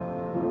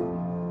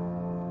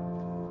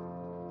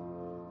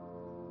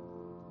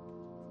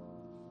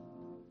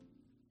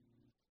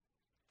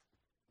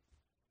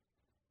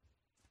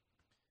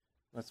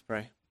Let's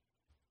pray.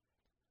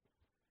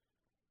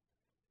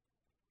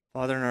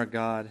 Father and our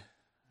God,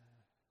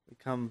 we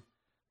come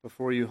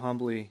before you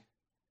humbly,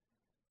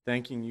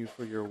 thanking you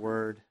for your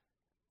word,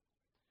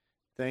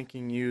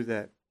 thanking you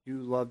that you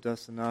loved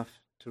us enough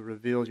to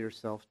reveal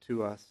yourself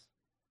to us.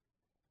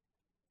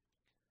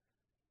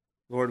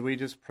 Lord, we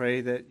just pray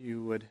that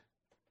you would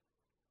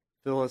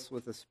fill us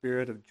with a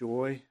spirit of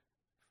joy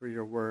for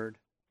your word,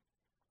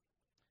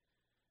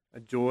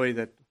 a joy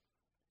that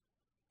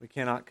we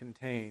cannot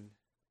contain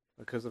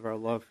because of our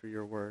love for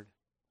your word.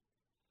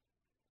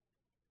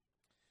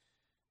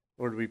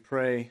 Lord, we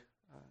pray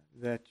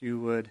that you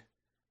would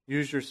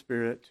use your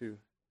Spirit to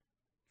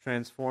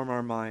transform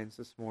our minds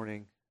this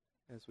morning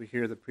as we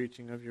hear the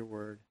preaching of your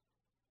word.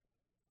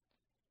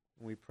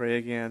 And we pray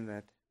again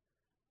that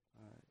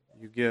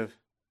you give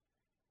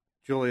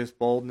Julius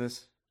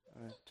boldness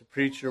to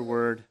preach your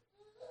word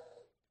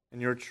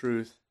and your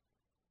truth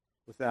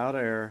without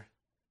error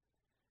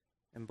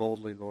and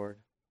boldly, Lord.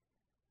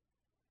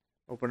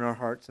 Open our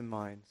hearts and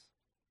minds.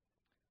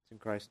 It's in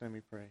Christ's name we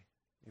pray.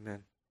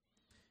 Amen.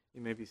 You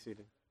may be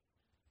seated.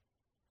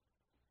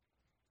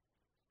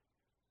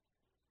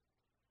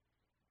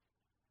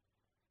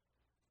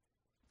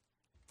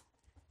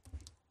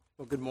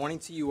 Well, good morning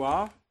to you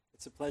all.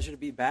 It's a pleasure to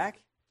be back.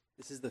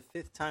 This is the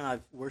 5th time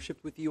I've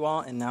worshiped with you all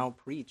and now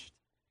preached.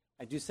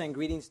 I do send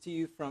greetings to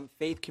you from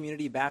Faith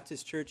Community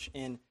Baptist Church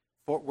in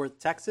Fort Worth,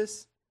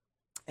 Texas.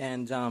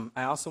 And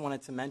I also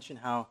wanted to mention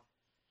how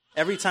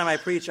every time I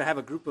preach, I have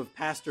a group of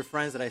pastor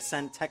friends that I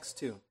send texts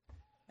to.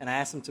 And I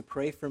ask them to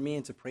pray for me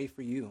and to pray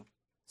for you.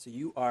 So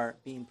you are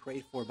being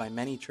prayed for by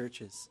many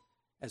churches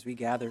as we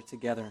gather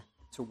together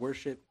to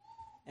worship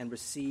and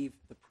receive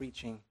the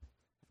preaching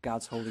of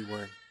God's holy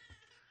word.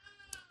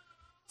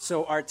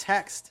 So our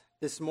text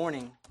this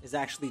morning is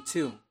actually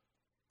 2.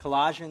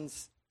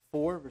 Colossians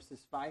 4,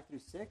 verses 5 through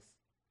 6,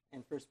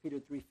 and 1 Peter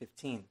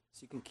 3:15.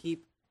 So you can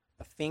keep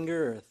a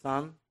finger or a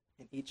thumb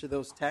in each of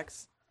those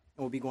texts,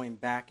 and we'll be going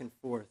back and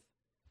forth.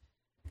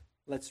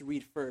 Let's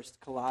read first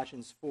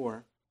Colossians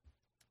 4,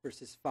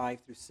 verses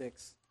 5 through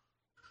 6.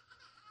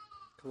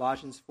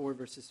 Colossians 4,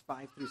 verses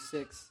 5 through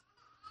 6.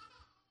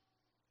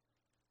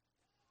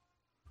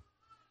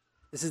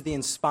 This is the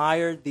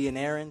inspired, the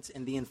inerrant,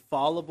 and the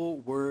infallible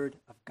Word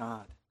of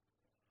God.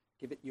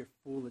 Give it your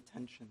full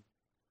attention.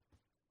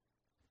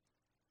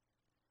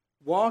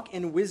 Walk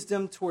in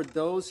wisdom toward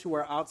those who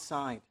are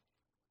outside,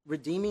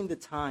 redeeming the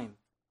time.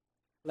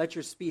 Let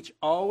your speech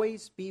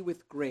always be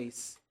with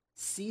grace,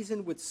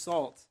 seasoned with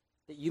salt,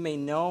 that you may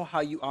know how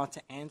you ought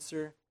to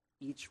answer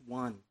each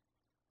one.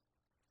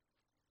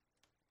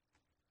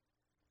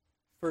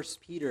 1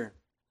 Peter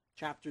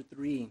chapter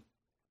 3,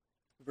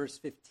 verse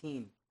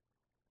 15.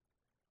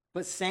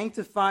 But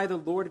sanctify the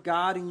Lord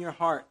God in your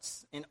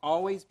hearts, and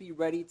always be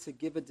ready to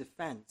give a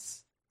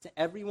defense to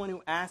everyone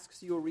who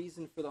asks you a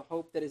reason for the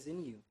hope that is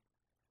in you,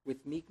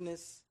 with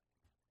meekness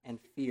and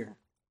fear.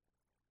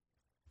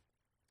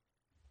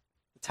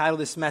 The title of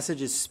this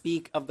message is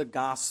Speak of the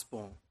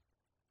Gospel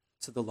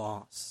to the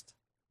Lost.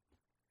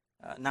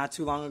 Not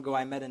too long ago,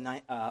 I met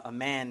a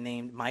man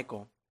named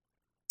Michael,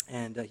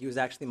 and he was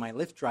actually my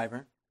Lyft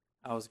driver.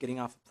 I was getting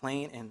off a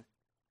plane and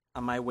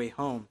on my way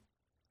home.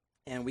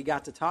 And we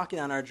got to talking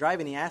on our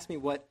drive, and he asked me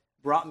what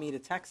brought me to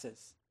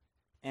Texas.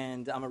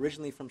 And I'm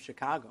originally from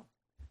Chicago.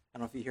 I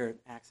don't know if you hear an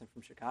accent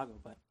from Chicago,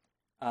 but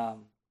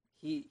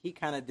he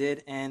kind of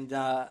did. And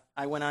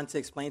I went on to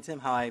explain to him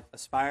how I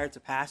aspired to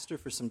pastor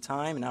for some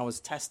time, and I was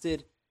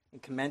tested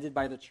and commended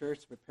by the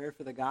church to prepare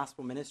for the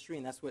gospel ministry,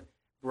 and that's what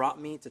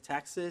brought me to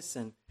Texas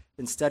and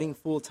been studying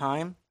full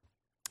time.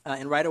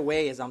 And right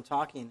away, as I'm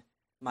talking,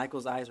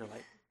 Michael's eyes are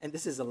like, and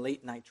this is a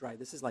late night drive.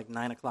 This is like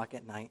 9 o'clock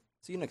at night.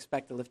 So you don't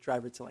expect the Lyft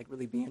driver to like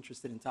really be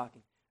interested in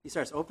talking. He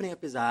starts opening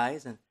up his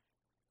eyes and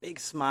big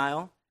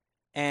smile.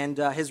 And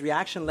his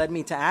reaction led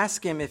me to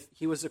ask him if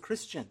he was a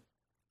Christian.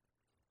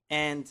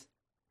 And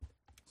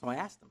so I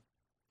asked him.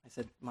 I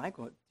said,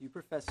 Michael, do you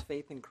profess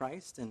faith in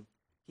Christ? And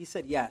he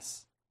said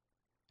yes.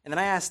 And then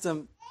I asked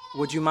him,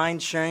 would you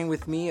mind sharing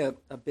with me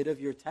a bit of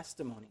your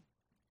testimony?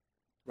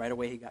 Right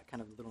away he got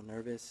kind of a little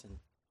nervous and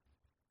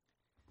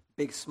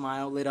big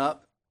smile lit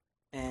up.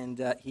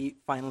 And he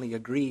finally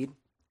agreed.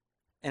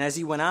 And as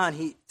he went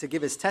on to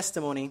give his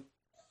testimony,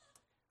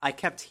 I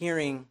kept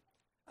hearing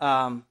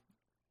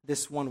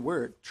this one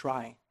word,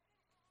 try.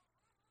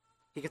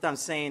 He kept on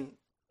saying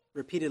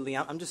repeatedly,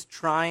 I'm just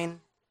trying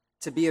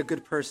to be a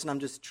good person. I'm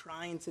just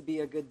trying to be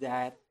a good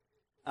dad.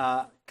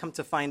 Come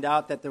to find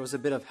out that there was a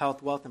bit of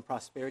health, wealth, and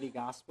prosperity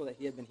gospel that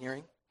he had been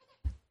hearing.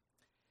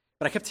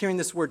 But I kept hearing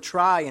this word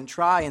try, and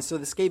so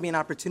this gave me an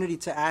opportunity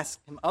to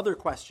ask him other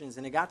questions.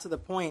 And it got to the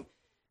point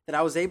that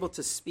I was able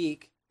to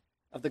speak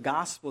of the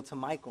gospel to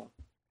Michael.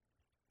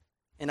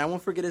 And I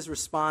won't forget his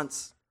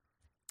response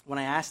when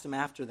I asked him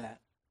after that,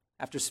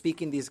 after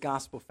speaking these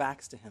gospel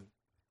facts to him.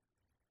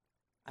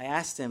 I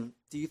asked him,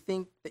 do you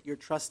think that you're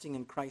trusting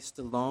in Christ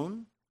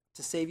alone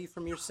to save you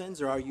from your sins,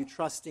 or are you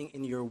trusting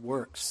in your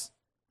works?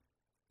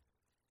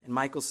 And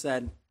Michael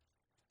said,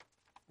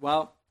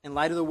 well, in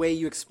light of the way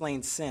you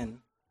explained sin,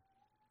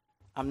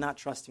 I'm not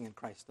trusting in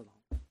Christ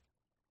alone.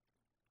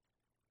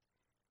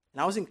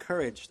 And I was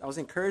encouraged. I was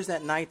encouraged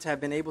that night to have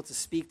been able to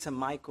speak to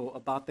Michael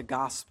about the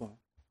gospel.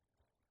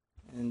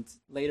 And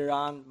later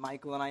on,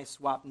 Michael and I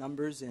swapped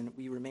numbers, and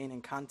we remain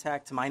in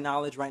contact. To my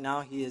knowledge, right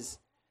now, he is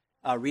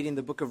reading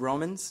the book of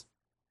Romans.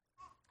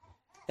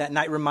 That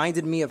night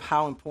reminded me of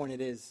how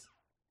important it is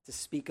to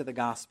speak of the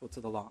gospel to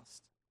the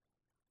lost.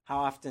 How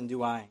often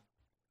do I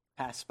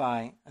pass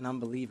by an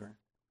unbeliever?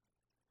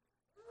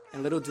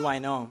 And little do I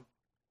know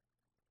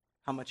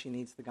how much he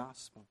needs the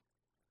gospel.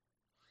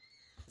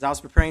 As I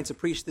was preparing to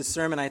preach this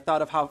sermon, I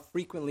thought of how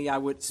frequently I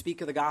would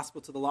speak of the gospel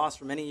to the lost.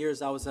 For many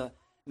years, I was a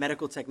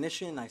medical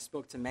technician. I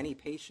spoke to many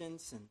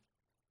patients and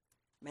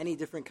many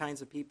different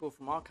kinds of people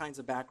from all kinds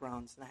of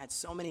backgrounds. And I had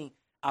so many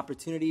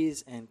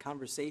opportunities and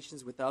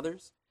conversations with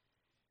others.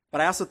 But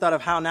I also thought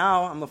of how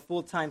now I'm a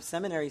full-time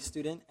seminary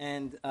student,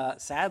 and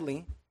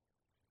sadly,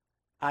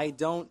 I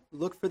don't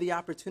look for the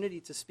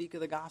opportunity to speak of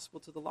the gospel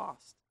to the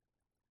lost.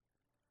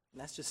 And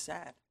that's just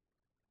sad.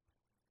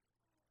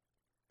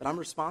 But I'm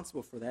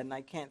responsible for that, and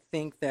I can't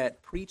think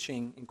that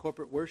preaching in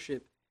corporate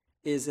worship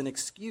is an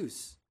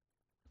excuse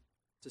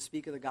to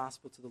speak of the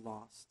gospel to the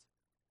lost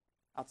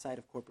outside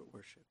of corporate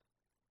worship.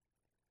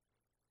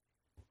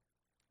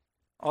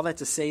 All that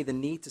to say, the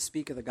need to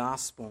speak of the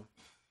gospel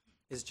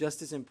is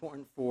just as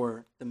important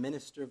for the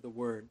minister of the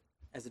word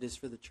as it is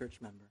for the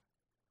church member.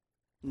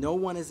 No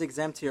one is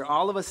exempt here.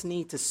 All of us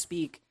need to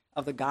speak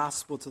of the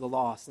gospel to the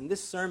lost. And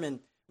this sermon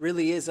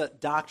really is a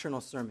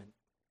doctrinal sermon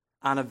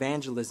on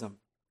evangelism.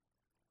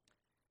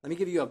 Let me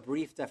give you a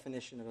brief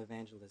definition of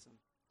evangelism.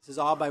 This is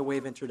all by way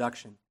of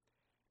introduction.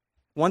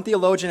 One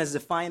theologian has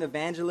defined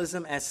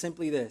evangelism as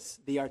simply this: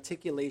 the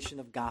articulation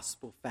of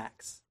gospel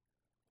facts.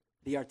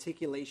 The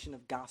articulation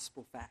of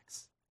gospel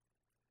facts.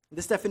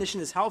 This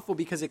definition is helpful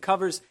because it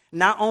covers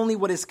not only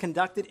what is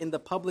conducted in the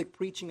public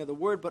preaching of the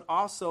word, but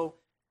also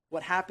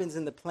what happens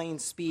in the plain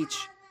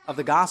speech of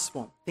the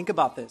gospel. Think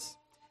about this.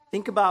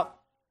 Think about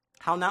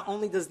how not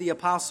only does the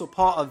Apostle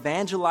Paul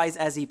evangelize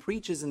as he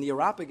preaches in the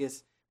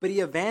Areopagus, but he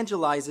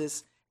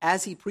evangelizes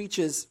as he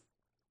preaches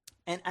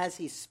and as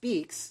he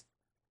speaks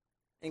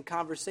in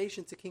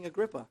conversation to King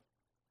Agrippa.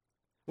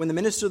 When the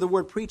minister of the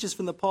word preaches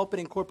from the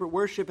pulpit in corporate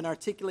worship and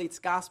articulates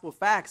gospel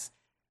facts,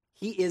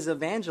 he is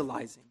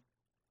evangelizing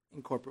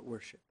in corporate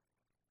worship.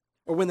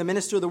 Or when the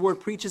minister of the word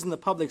preaches in the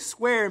public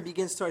square and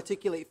begins to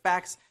articulate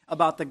facts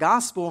about the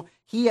gospel,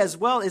 he as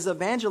well is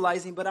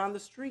evangelizing, but on the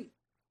street.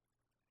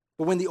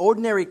 But when the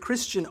ordinary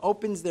Christian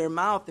opens their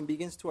mouth and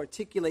begins to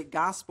articulate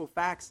gospel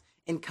facts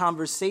in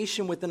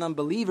conversation with an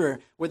unbeliever,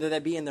 whether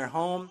that be in their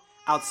home,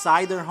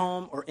 outside their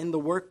home, or in the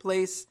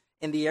workplace,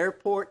 in the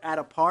airport, at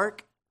a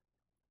park,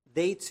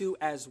 they too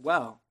as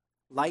well,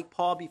 like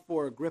Paul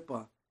before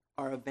Agrippa,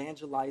 are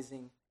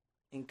evangelizing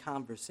in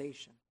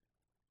conversation.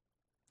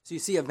 So you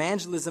see,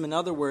 evangelism, in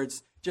other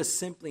words, just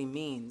simply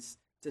means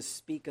to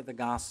speak of the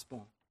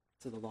gospel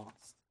to the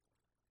lost.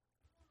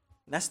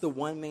 And that's the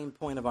one main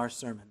point of our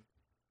sermon.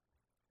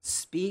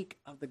 Speak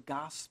of the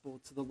gospel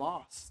to the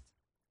lost.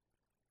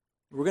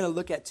 We're going to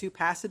look at two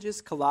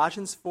passages,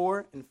 Colossians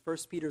 4 and 1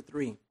 Peter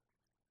 3.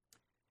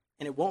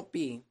 And it won't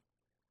be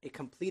a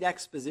complete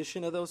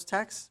exposition of those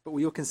texts, but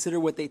we will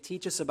consider what they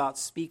teach us about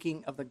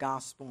speaking of the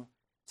gospel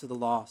to the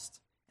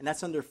lost. And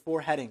that's under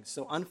 4 headings.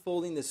 So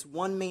unfolding this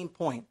one main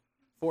point,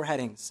 4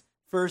 headings.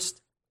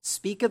 First,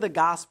 speak of the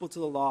gospel to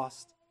the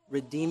lost,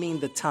 redeeming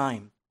the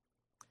time.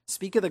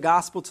 Speak of the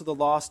gospel to the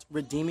lost,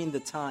 redeeming the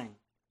time.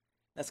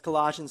 That's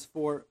Colossians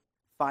 4,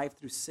 5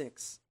 through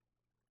 6.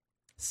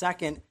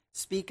 Second,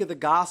 speak of the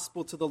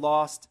gospel to the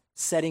lost,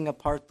 setting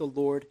apart the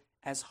Lord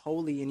as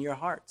holy in your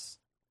hearts.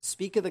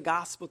 Speak of the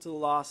gospel to the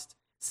lost,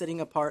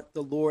 setting apart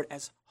the Lord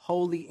as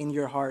holy in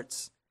your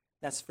hearts.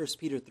 That's 1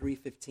 Peter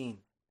 3:15.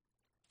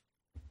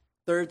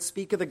 Third,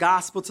 speak of the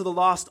gospel to the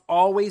lost,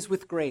 always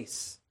with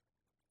grace.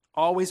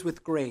 Always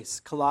with grace.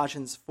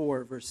 Colossians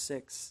 4, verse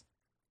 6.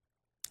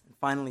 And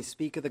finally,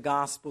 speak of the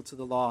gospel to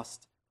the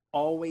lost,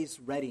 always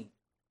ready.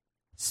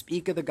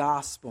 Speak of the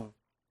gospel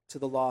to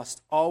the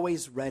lost,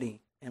 always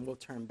ready. And we'll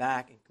turn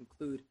back and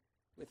conclude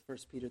with 1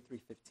 Peter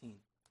 3:15.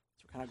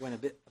 So we're kind of going a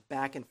bit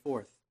back and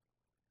forth.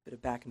 Bit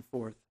of back and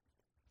forth.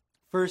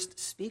 First,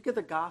 speak of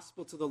the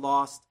gospel to the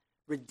lost,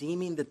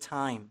 redeeming the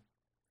time.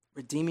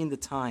 Redeeming the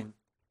time.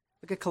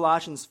 Look at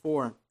Colossians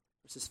 4,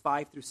 verses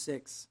 5 through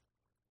 6.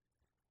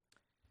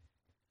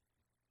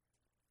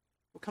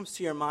 What comes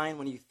to your mind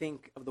when you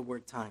think of the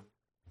word time?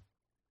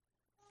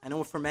 I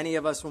know for many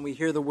of us, when we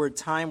hear the word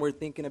time, we're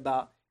thinking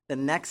about the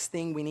next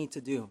thing we need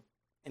to do.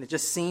 And it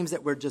just seems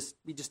that we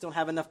just don't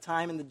have enough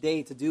time in the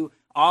day to do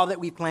all that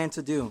we plan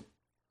to do.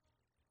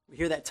 We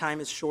hear that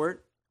time is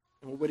short.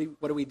 And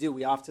what do?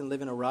 We often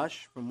live in a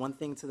rush from one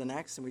thing to the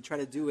next, and we try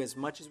to do as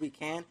much as we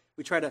can.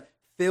 We try to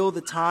fill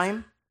the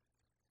time.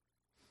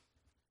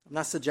 I'm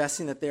not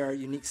suggesting that there are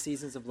unique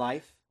seasons of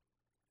life,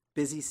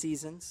 busy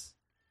seasons.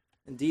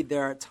 Indeed,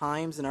 there are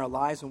times in our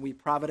lives when we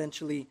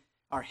providentially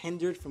are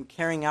hindered from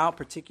carrying out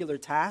particular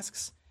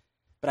tasks.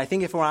 But I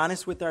think if we're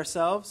honest with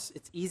ourselves,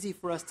 it's easy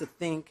for us to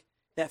think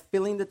that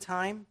filling the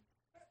time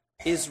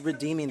is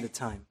redeeming the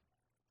time.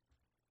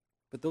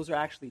 But those are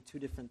actually two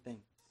different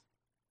things.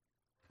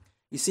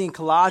 You see, in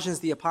Colossians,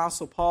 the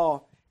Apostle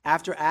Paul,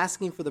 after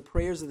asking for the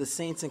prayers of the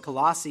saints in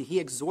Colossae, he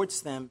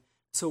exhorts them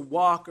to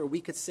walk, or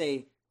we could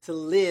say, to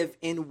live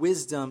in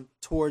wisdom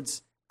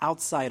towards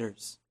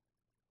outsiders.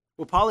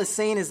 What Paul is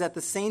saying is that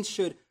the saints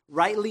should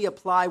rightly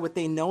apply what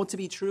they know to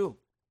be true.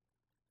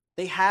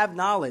 They have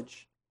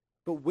knowledge,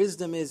 but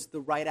wisdom is the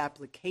right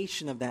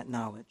application of that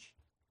knowledge.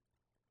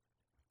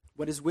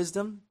 What is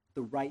wisdom?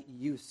 The right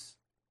use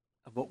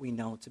of what we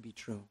know to be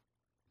true.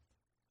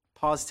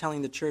 Paul is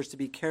telling the church to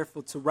be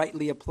careful to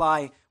rightly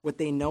apply what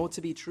they know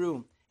to be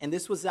true. And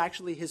this was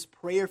actually his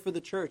prayer for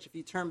the church. If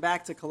you turn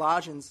back to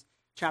Colossians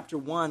chapter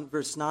 1,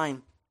 verse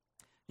 9,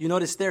 you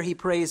notice there he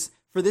prays,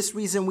 "For this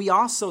reason we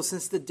also,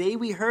 since the day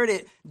we heard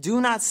it, do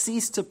not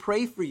cease to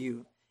pray for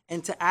you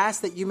and to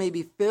ask that you may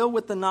be filled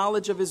with the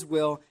knowledge of his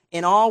will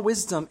in all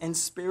wisdom and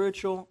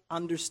spiritual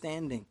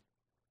understanding."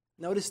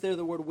 Notice there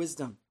the word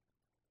wisdom.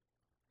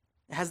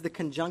 It has the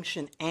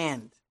conjunction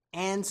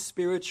and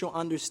spiritual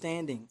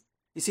understanding.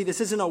 You see,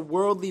 this isn't a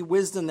worldly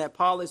wisdom that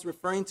Paul is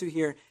referring to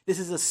here. This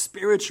is a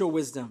spiritual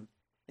wisdom.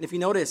 And if you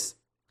notice,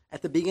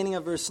 at the beginning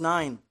of verse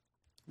 9,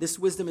 this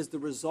wisdom is the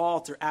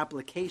result or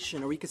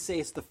application, or we could say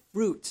it's the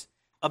fruit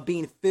of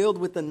being filled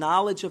with the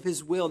knowledge of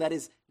his will, that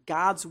is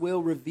God's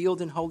will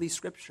revealed in Holy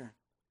Scripture.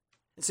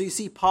 And so you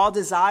see, Paul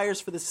desires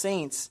for the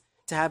saints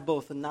to have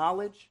both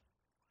knowledge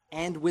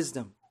and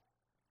wisdom.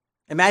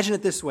 Imagine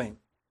it this way.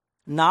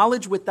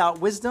 Knowledge without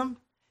wisdom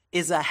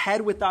is a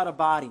head without a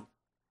body.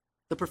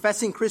 The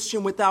professing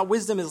Christian without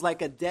wisdom is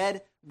like a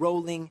dead,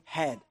 rolling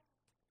head.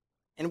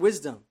 And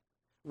wisdom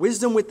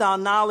without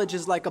knowledge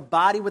is like a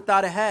body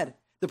without a head.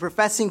 The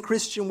professing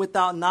Christian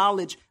without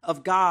knowledge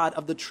of God,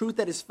 of the truth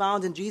that is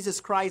found in Jesus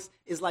Christ,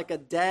 is like a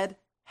dead,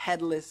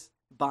 headless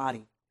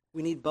body.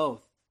 We need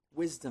both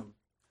wisdom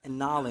and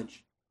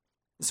knowledge.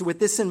 And so with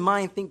this in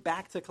mind, think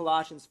back to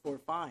Colossians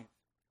 4:5.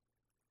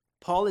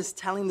 Paul is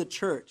telling the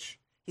church,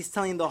 he's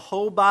telling the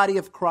whole body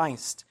of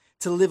Christ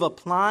to live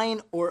applying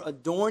or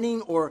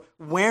adorning or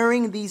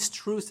wearing these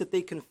truths that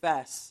they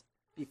confess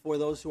before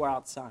those who are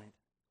outside.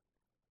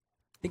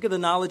 Think of the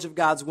knowledge of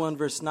God's will in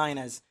verse 9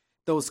 as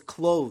those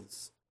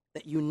clothes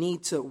that you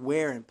need to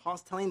wear. And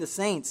Paul's telling the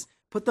saints,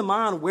 put them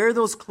on, wear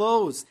those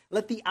clothes.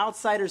 Let the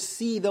outsiders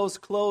see those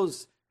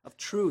clothes of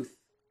truth.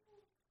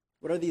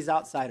 What are these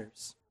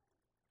outsiders?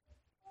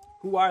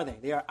 Who are they?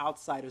 They are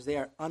outsiders. They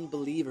are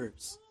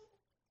unbelievers.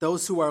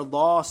 Those who are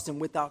lost and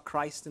without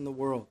Christ in the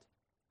world.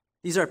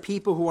 These are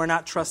people who are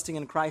not trusting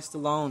in Christ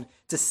alone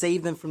to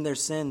save them from their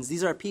sins.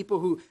 These are people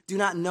who do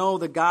not know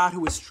the God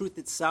who is truth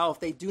itself.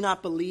 They do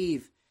not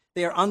believe.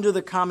 They are under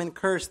the common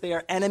curse. They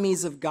are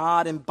enemies of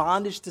God and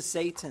bondage to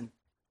Satan.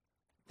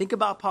 Think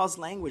about Paul's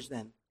language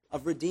then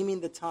of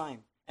redeeming the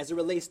time as it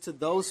relates to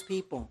those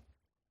people.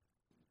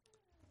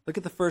 Look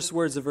at the first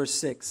words of verse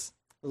 6.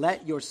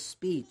 Let your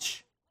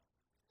speech.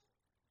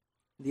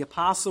 The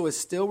apostle is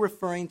still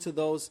referring to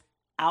those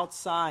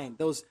outside,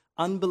 those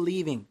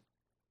unbelieving.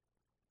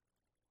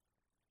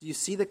 Do you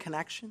see the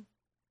connection?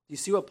 Do you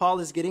see what Paul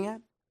is getting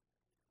at?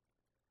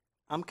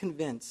 I'm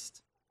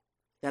convinced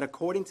that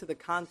according to the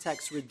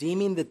context,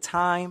 redeeming the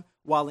time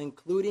while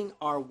including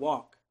our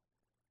walk,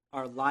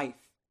 our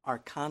life, our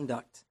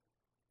conduct,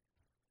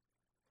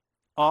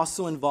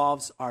 also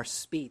involves our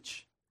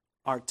speech,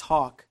 our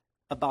talk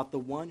about the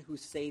one who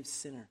saves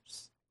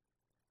sinners.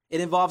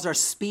 It involves our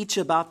speech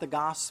about the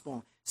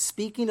gospel.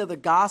 Speaking of the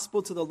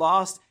gospel to the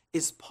lost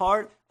is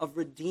part of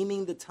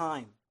redeeming the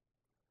time.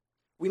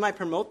 We might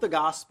promote the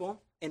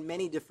gospel in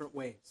many different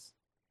ways.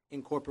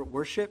 In corporate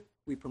worship,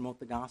 we promote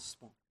the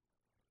gospel.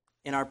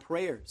 In our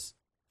prayers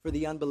for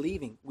the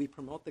unbelieving, we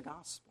promote the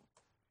gospel.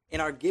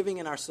 In our giving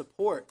and our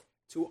support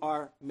to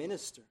our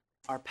minister,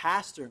 our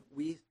pastor,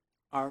 we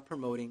are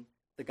promoting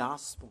the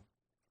gospel.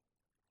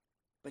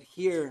 But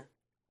here,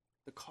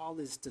 the call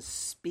is to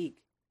speak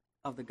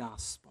of the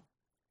gospel.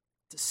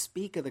 To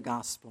speak of the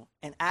gospel.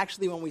 And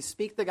actually, when we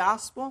speak the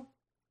gospel,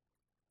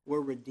 we're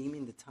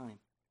redeeming the time.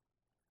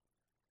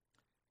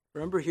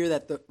 Remember here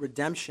that the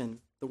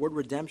word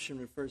redemption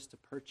refers to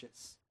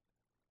purchase.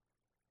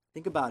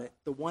 Think about it.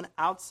 The one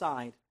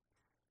outside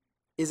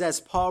is, as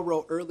Paul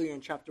wrote earlier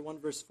in chapter 1,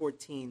 verse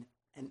 14,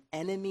 an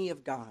enemy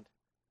of God.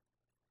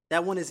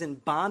 That one is in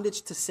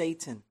bondage to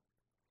Satan.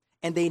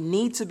 And they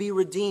need to be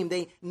redeemed.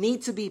 They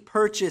need to be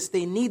purchased.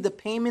 They need the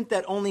payment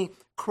that only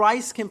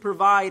Christ can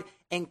provide.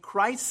 And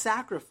Christ's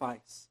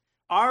sacrifice,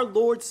 our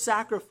Lord's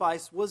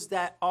sacrifice, was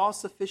that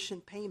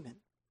all-sufficient payment.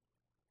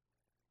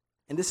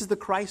 And this is the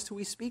Christ who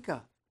we speak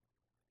of.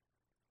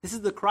 This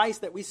is the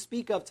Christ that we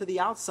speak of to the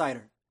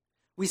outsider.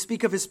 We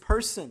speak of his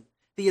person,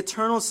 the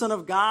eternal Son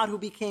of God who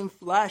became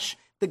flesh,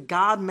 the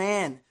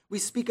God-man. We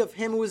speak of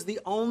him who is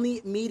the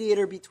only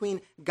mediator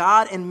between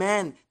God and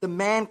man, the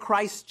man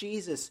Christ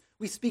Jesus.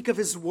 We speak of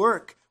his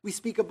work. We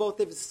speak of both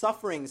of his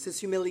sufferings, his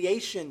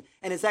humiliation,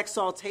 and his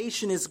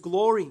exaltation, his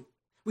glory.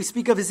 We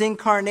speak of his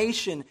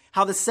incarnation,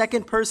 how the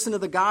second person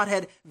of the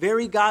Godhead,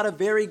 very God of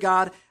very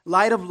God,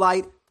 light of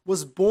light,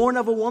 was born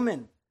of a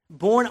woman,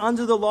 born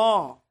under the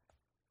law,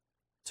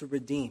 to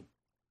redeem,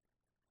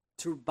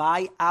 to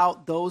buy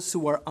out those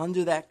who are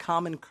under that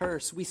common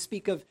curse. We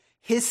speak of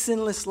his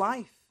sinless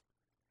life,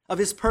 of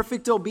his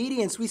perfect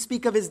obedience. We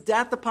speak of his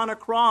death upon a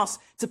cross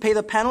to pay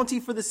the penalty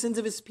for the sins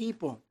of his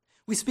people.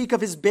 We speak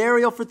of his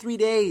burial for 3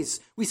 days.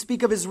 We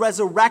speak of his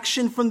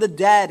resurrection from the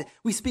dead.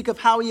 We speak of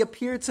how he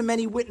appeared to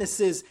many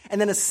witnesses and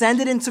then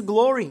ascended into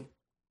glory.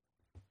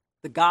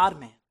 The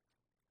God-man.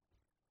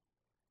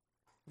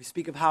 We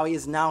speak of how he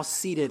is now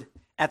seated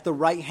at the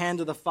right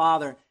hand of the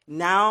Father,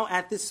 now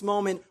at this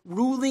moment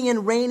ruling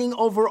and reigning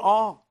over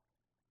all.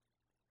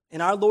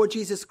 And our Lord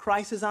Jesus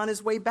Christ is on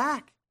his way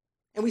back.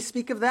 And we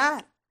speak of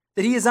that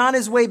he is on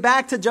his way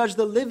back to judge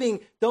the living,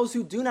 those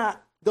who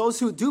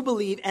do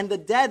believe, and the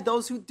dead,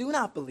 those who do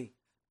not believe,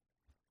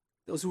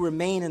 those who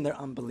remain in their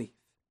unbelief.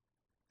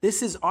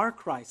 This is our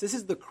Christ. This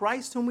is the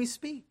Christ whom we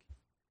speak.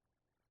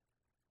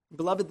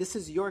 Beloved, this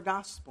is your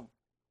gospel.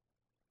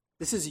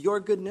 This is your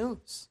good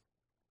news.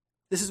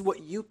 This is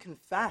what you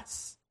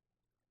confess.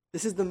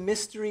 This is the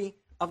mystery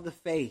of the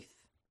faith.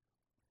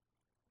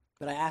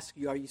 But I ask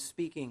you, are you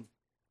speaking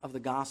of the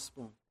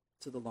gospel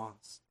to the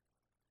lost?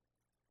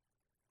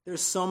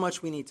 There's so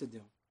much we need to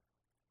do.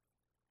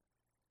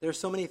 There are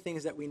so many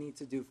things that we need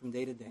to do from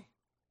day to day.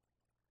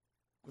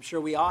 I'm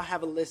sure we all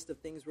have a list of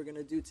things we're going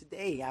to do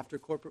today after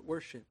corporate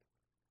worship.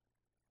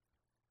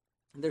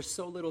 And there's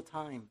so little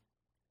time.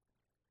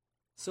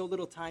 So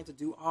little time to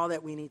do all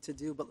that we need to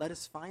do, but let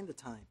us find the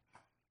time.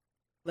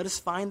 Let us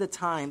find the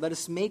time. Let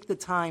us make the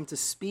time to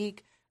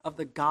speak of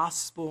the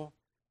gospel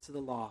to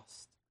the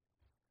lost.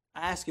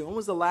 I ask you, when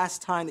was the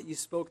last time that you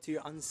spoke to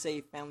your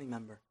unsaved family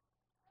member?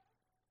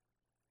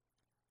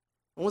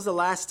 When was the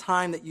last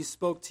time that you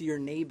spoke to your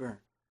neighbor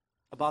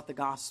about the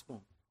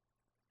gospel?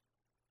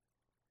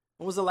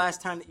 When was the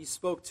last time that you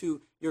spoke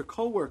to your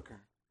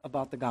coworker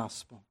about the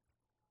gospel?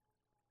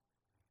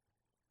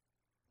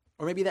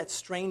 Or maybe that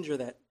stranger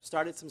that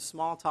started some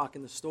small talk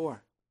in the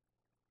store.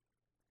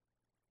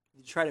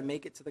 Did you try to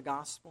make it to the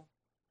gospel?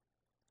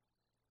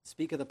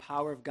 Speak of the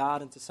power of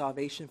God unto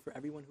salvation for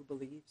everyone who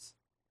believes?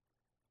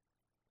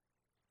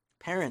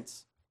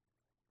 Parents,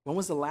 when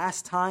was the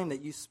last time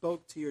that you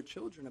spoke to your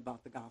children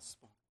about the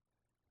gospel?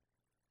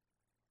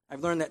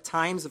 I've learned that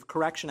times of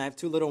correction, I have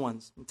 2 little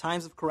ones, and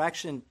times of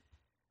correction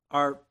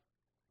are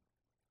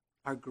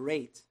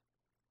great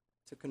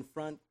to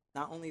confront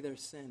not only their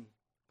sin,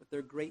 but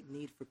their great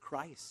need for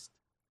Christ.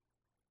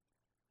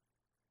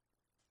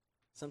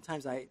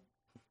 Sometimes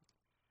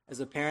as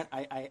a parent,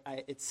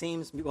 it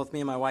seems, both me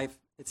and my wife,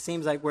 it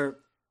seems like we're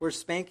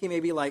spanking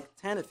maybe like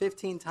 10 to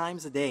 15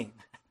 times a day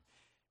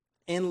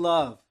in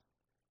love.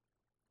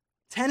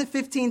 10 to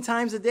 15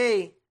 times a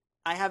day,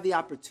 I have the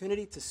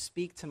opportunity to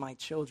speak to my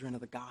children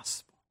of the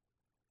gospel.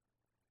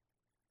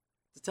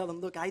 To tell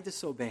them, look, I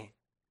disobeyed.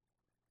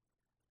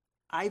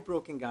 I've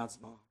broken God's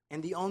law.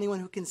 And the only one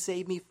who can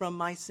save me from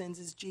my sins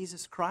is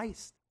Jesus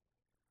Christ.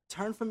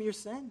 Turn from your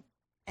sin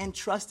and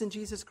trust in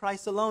Jesus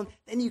Christ alone.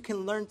 Then you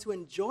can learn to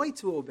enjoy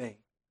to obey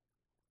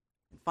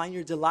and find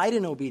your delight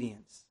in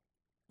obedience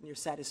and your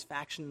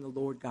satisfaction in the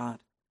Lord God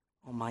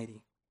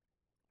Almighty.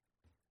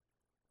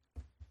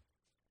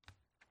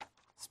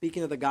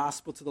 Speaking of the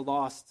gospel to the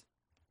lost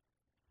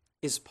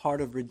is part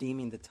of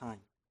redeeming the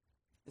time.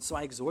 And so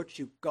I exhort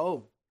you,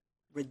 go,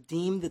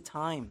 redeem the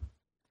time.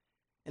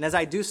 And as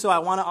I do so, I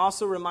want to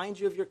also remind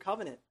you of your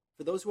covenant.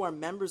 For those who are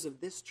members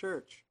of this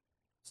church,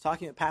 I was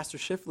talking with Pastor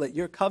Shiflett,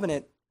 your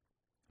covenant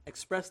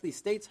expressly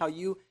states how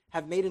you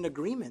have made an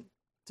agreement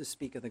to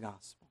speak of the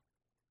gospel.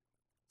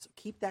 So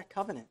keep that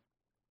covenant.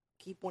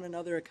 Keep one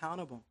another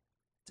accountable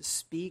to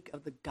speak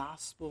of the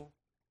gospel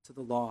to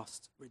the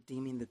lost,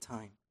 redeeming the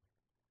time.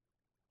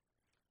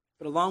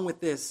 But along with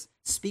this,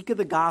 speak of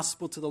the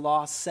gospel to the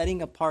lost,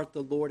 setting apart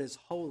the Lord as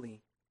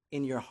holy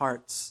in your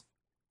hearts.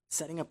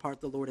 Setting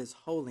apart the Lord as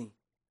holy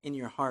in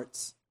your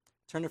hearts.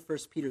 Turn to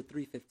 1 Peter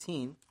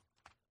 3:15.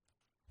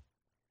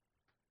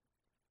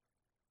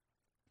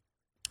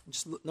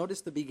 Just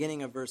notice the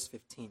beginning of verse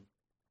 15.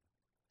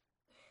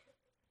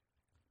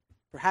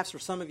 Perhaps for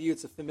some of you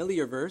it's a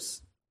familiar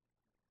verse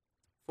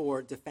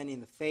for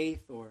defending the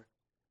faith, or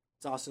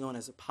it's also known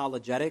as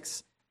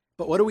apologetics.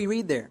 But what do we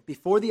read there?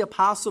 Before the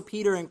Apostle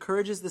Peter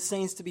encourages the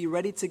saints to be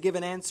ready to give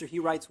an answer, he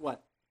writes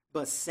what?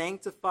 But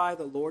sanctify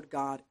the Lord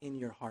God in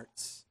your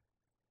hearts.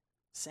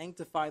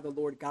 Sanctify the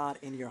Lord God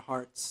in your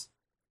hearts.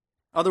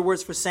 Other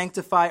words for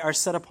sanctify are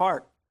set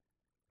apart.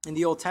 In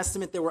the Old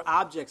Testament, there were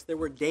objects, there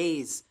were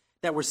days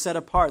that were set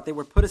apart. They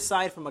were put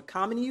aside from a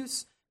common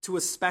use to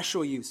a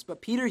special use.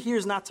 But Peter here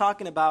is not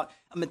talking about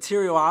a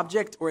material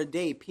object or a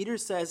day. Peter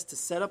says to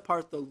set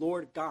apart the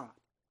Lord God.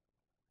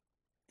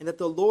 And that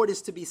the Lord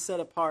is to be set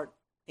apart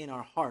in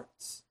our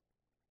hearts.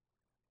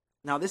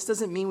 Now, this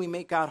doesn't mean we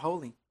make God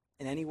holy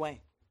in any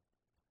way.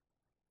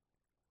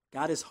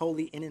 God is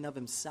holy in and of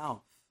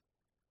himself.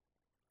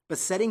 But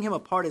setting him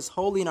apart as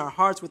holy in our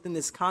hearts within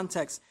this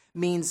context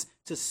means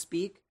to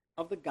speak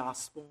of the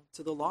gospel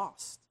to the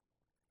lost.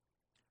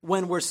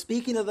 When we're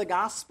speaking of the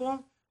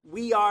gospel,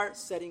 we are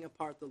setting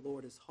apart the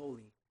Lord as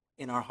holy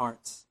in our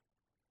hearts.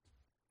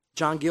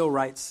 John Gill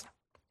writes,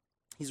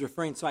 he's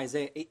referring to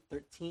Isaiah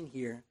 8:13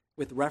 here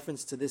with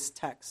reference to this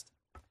text.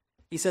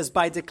 He says,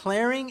 by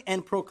declaring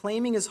and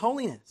proclaiming his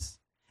holiness,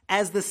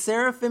 as the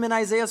seraphim in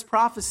Isaiah's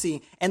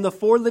prophecy and the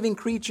four living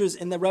creatures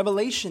in the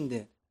Revelation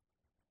did.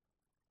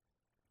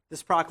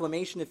 This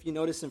proclamation, if you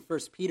notice in 1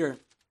 Peter,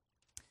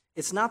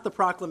 it's not the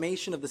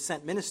proclamation of the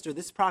sent minister.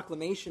 This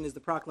proclamation is the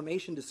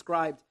proclamation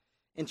described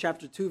in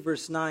chapter 2,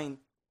 verse 9,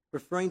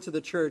 referring to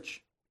the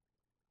church,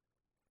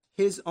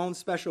 his own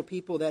special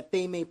people, that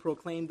they may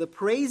proclaim the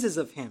praises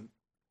of him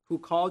who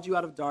called you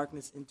out of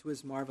darkness into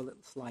his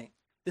marvelous light.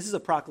 This is a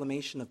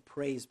proclamation of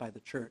praise by the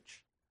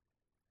church.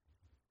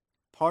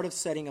 Part of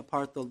setting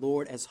apart the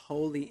Lord as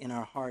holy in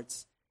our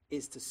hearts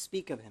is to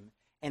speak of him.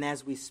 And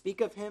as we speak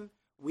of him,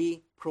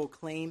 we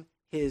proclaim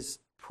his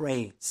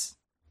praise.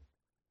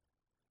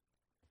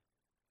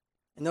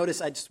 And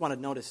notice, I just want to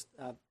notice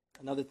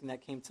another thing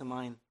that came to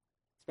mind,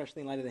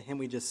 especially in light of the hymn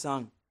we just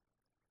sung.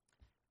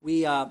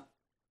 We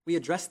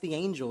address the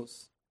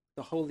angels,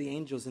 the holy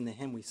angels in the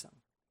hymn we sung.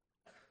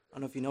 I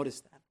don't know if you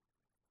noticed that.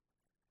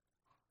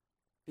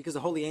 Because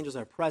the holy angels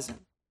are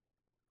present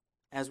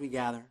as we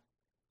gather.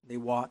 They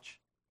watch.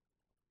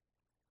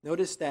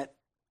 Notice that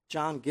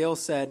John Gill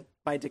said,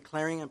 by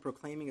declaring and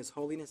proclaiming his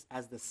holiness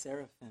as the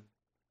seraphim.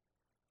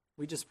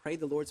 We just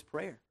prayed the Lord's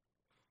Prayer.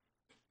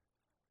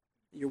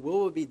 Your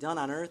will be done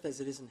on earth as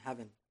it is in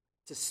heaven.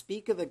 To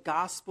speak of the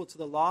gospel to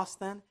the lost,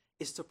 then,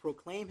 is to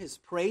proclaim his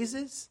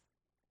praises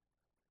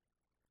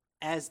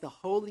as the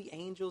holy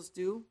angels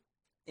do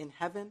in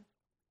heaven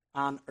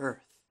on earth.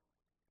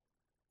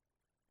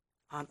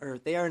 On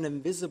earth. They are an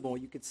invisible,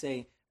 you could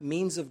say,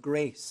 means of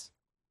grace,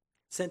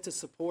 sent to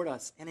support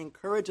us and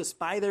encourage us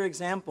by their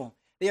example.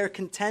 They are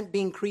content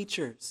being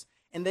creatures,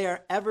 and they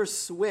are ever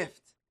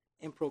swift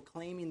in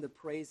proclaiming the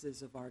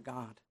praises of our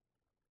God.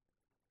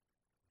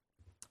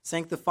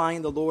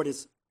 Sanctifying the Lord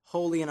is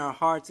holy in our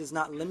hearts is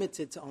not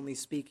limited to only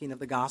speaking of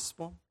the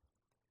gospel,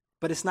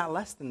 but it's not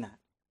less than that.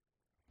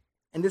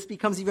 And this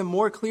becomes even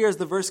more clear as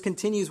the verse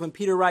continues when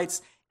Peter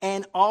writes,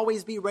 and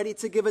always be ready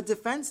to give a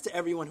defense to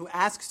everyone who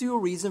asks you a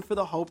reason for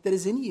the hope that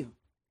is in you.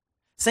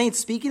 Saints,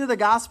 speaking of the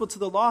gospel to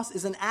the lost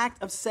is an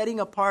act of setting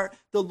apart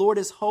the Lord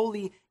as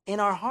holy in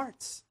our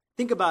hearts.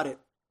 Think about it.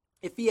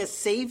 If he has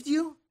saved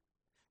you,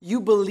 you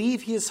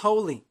believe he is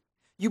holy.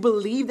 You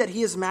believe that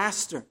he is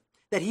master,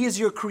 that he is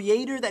your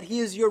creator, that he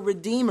is your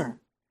redeemer,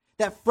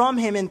 that from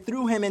him and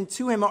through him and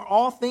to him are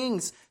all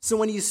things. So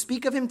when you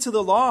speak of him to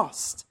the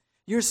lost,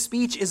 your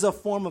speech is a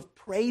form of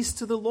praise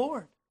to the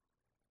Lord.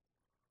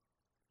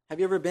 Have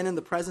you ever been in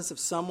the presence of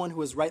someone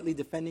who is rightly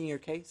defending your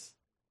case?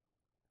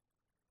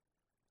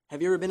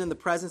 Have you ever been in the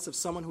presence of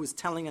someone who is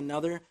telling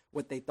another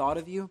what they thought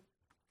of you?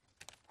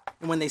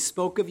 And when they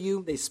spoke of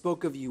you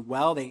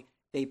well.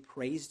 They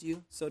praised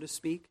you, so to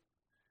speak.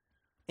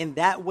 In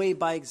that way,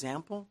 by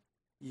example,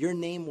 your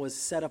name was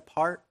set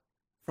apart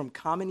from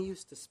common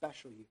use to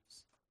special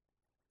use.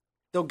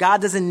 Though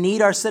God doesn't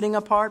need our setting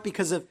apart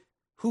because of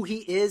who he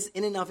is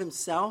in and of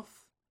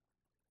himself,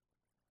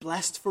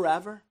 blessed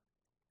forever,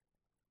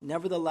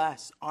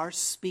 nevertheless, our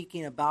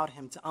speaking about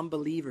him to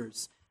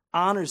unbelievers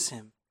honors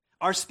him.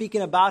 Our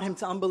speaking about him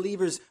to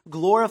unbelievers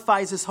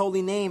glorifies his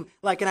holy name.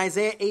 Like in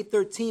Isaiah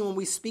 8:13, when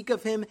we speak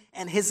of him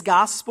and his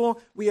gospel,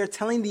 we are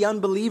telling the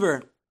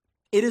unbeliever,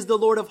 it is the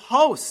Lord of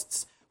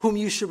hosts whom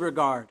you should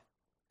regard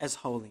as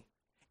holy.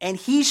 And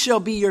he shall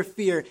be your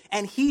fear,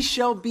 and he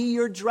shall be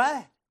your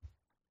dread.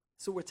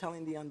 So we're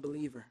telling the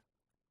unbeliever,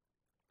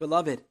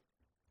 beloved,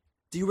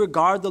 do you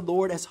regard the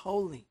Lord as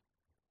holy?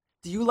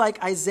 Do you,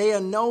 like Isaiah,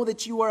 know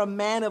that you are a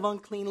man of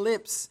unclean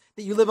lips,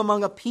 that you live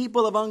among a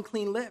people of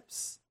unclean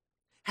lips?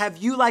 Have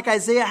you, like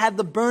Isaiah, had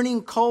the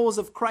burning coals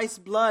of Christ's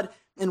blood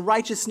and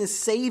righteousness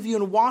save you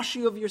and wash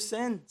you of your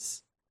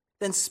sins?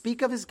 Then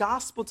speak of his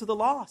gospel to the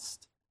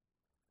lost.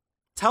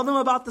 Tell them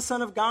about the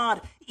Son of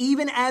God,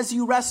 even as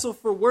you wrestle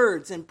for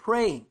words and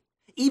pray,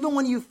 even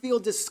when you feel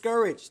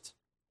discouraged,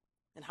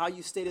 and how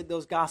you stated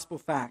those gospel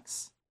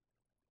facts.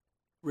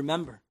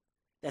 Remember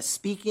that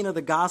speaking of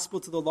the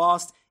gospel to the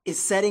lost is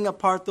setting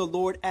apart the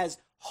Lord as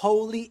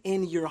holy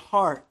in your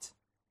heart.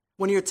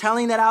 When you're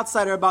telling that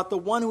outsider about the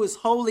one who is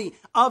holy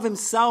of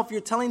himself,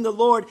 you're telling the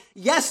Lord,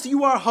 yes,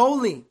 you are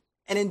holy.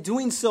 And in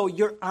doing so,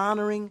 you're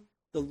honoring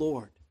the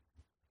Lord.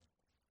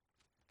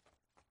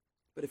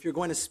 But if you're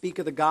going to speak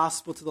of the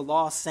gospel to the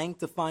lost,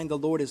 sanctifying the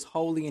Lord as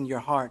holy in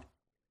your heart,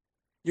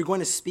 you're going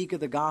to speak of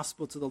the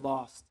gospel to the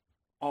lost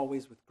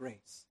always with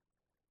grace.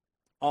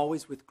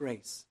 Always with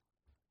grace.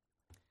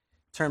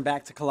 Turn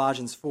back to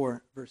Colossians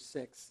 4, verse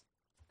 6.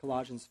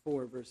 Colossians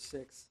 4, verse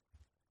 6.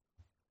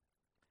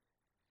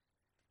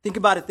 Think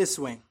about it this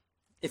way.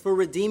 If we're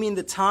redeeming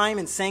the time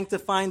and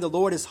sanctifying the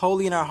Lord as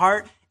holy in our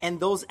heart, and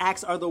those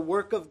acts are the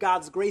work of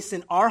God's grace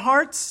in our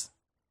hearts,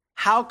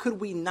 how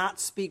could we not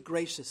speak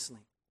graciously?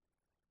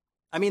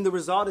 I mean, the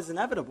result is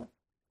inevitable.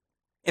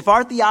 If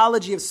our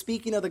theology of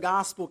speaking of the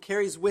gospel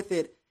carries with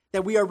it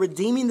that we are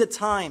redeeming the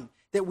time,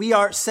 that we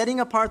are setting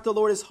apart the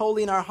Lord as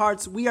holy in our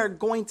hearts, we are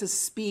going to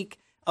speak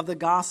of the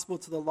gospel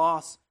to the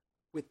lost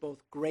with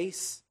both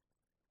grace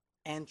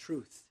and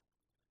truth.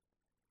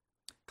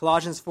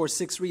 Colossians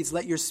 4:6 reads,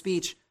 let your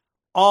speech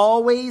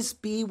always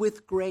be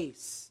with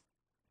grace.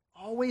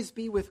 always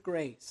be with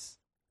grace.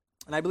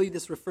 And I believe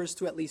this refers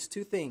to at least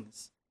two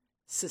things: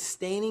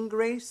 sustaining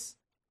grace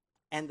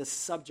and the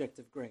subject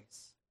of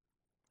grace.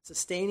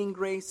 Sustaining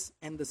grace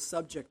and the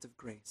subject of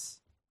grace.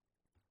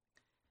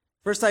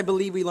 First, I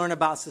believe we learn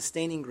about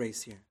sustaining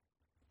grace here.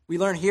 We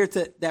learn here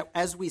that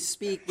as we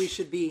speak, we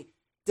should be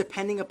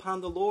depending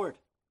upon the Lord,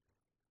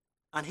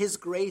 on His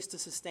grace to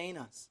sustain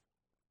us,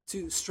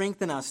 to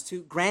strengthen us,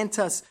 to grant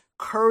us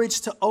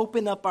courage to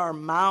open up our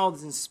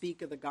mouths and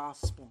speak of the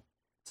gospel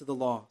to the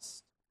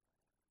lost.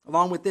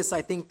 Along with this,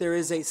 I think there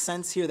is a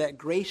sense here that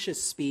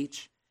gracious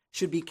speech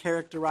should be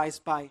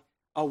characterized by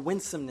a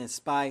winsomeness,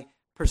 by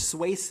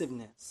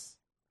persuasiveness.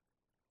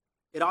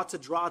 It ought to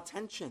draw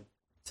attention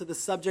to the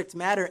subject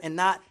matter and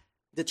not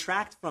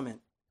detract from it.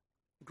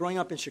 Growing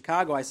up in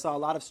Chicago, I saw a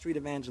lot of street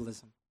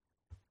evangelism.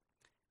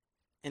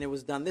 And it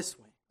was done this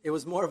way. It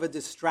was more of a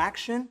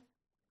distraction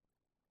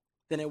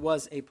than it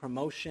was a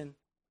promotion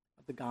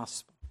of the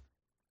gospel.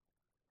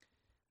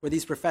 Where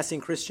these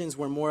professing Christians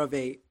were more of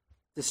a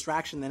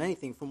distraction than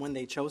anything from when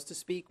they chose to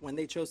speak,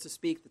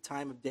 the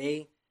time of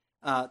day,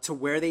 to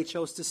where they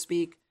chose to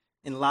speak,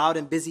 in loud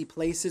and busy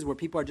places where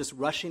people are just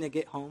rushing to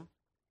get home,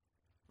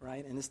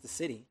 right? And it's the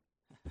city.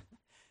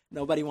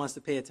 Nobody wants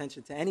to pay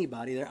attention to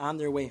anybody. They're on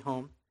their way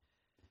home.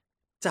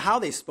 To how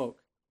they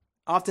spoke.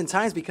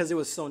 Oftentimes, because it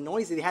was so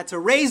noisy, they had to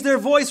raise their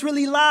voice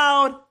really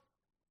loud.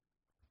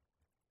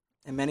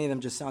 And many of them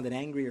just sounded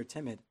angry or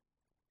timid.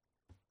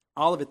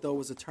 All of it, though,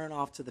 was a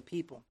turnoff to the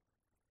people.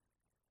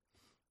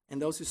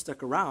 And those who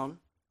stuck around,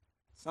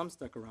 some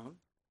stuck around,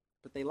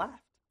 but they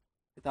laughed.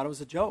 They thought it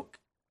was a joke.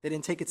 They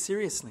didn't take it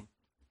seriously.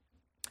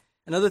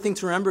 Another thing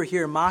to remember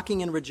here,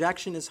 mocking and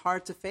rejection is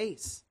hard to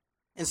face.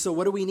 And so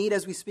what do we need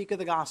as we speak of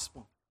the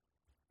gospel?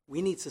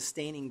 We need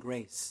sustaining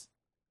grace.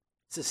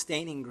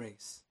 Sustaining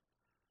grace.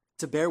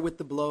 To bear with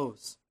the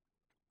blows.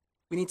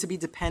 We need to be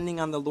depending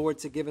on the Lord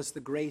to give us the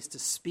grace to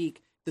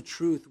speak the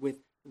truth with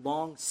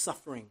long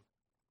suffering,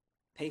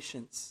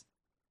 patience,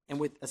 and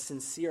with a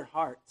sincere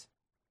heart.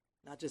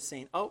 Not just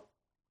saying, oh,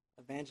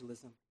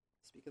 evangelism,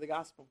 speak of the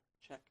gospel,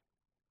 check.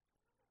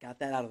 Got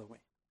that out of the way.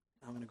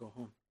 Now I'm going to go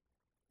home.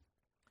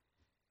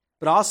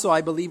 But also, I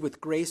believe with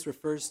grace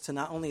refers to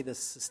not only the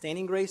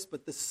sustaining grace,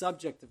 but the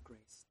subject of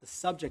grace. The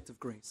subject of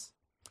grace.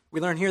 We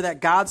learn here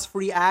that God's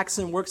free acts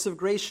and works of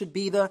grace should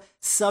be the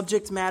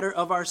subject matter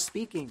of our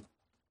speaking.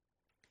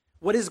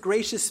 What is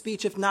gracious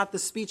speech if not the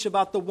speech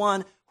about the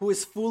one who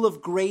is full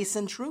of grace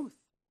and truth?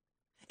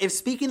 If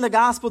speaking the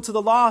gospel to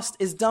the lost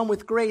is done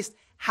with grace,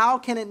 how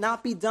can it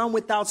not be done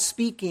without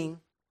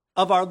speaking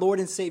of our Lord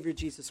and Savior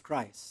Jesus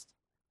Christ?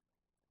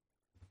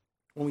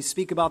 When we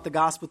speak about the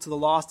gospel to the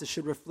lost, it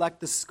should reflect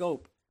the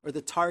scope or the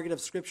target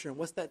of Scripture. And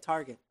what's that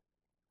target?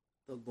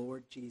 The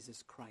Lord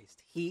Jesus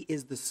Christ. He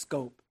is the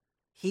scope.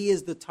 He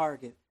is the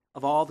target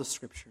of all the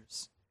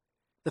Scriptures.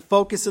 The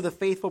focus of the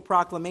faithful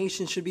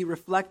proclamation should be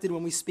reflected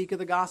when we speak of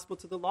the gospel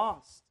to the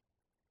lost.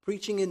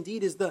 Preaching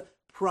indeed is the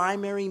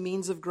primary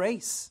means of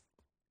grace.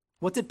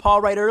 What did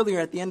Paul write earlier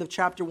at the end of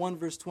chapter 1,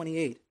 verse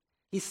 28?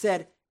 He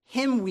said,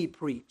 "Him we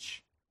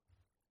preach.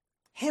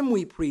 Him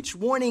we preach,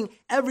 warning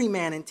every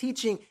man and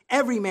teaching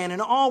every man in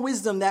all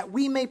wisdom, that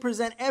we may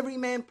present every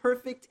man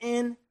perfect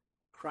in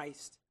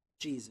Christ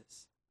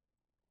Jesus."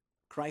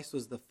 Christ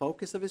was the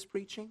focus of his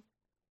preaching.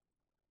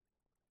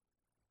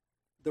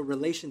 The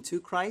relation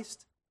to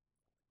Christ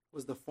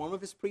was the form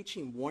of his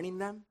preaching, warning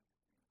them,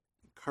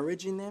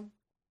 encouraging them.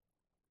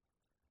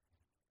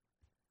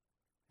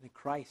 And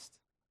Christ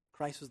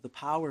was the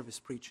power of his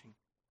preaching.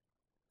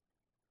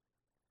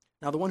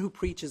 Now, the one who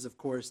preaches, of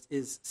course,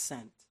 is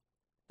sent.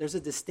 There's a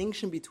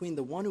distinction between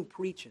the one who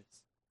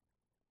preaches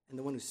and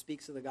the one who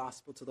speaks of the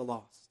gospel to the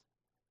lost.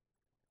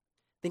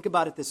 Think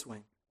about it this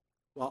way.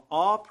 While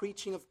all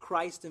preaching of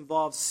Christ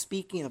involves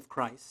speaking of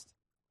Christ,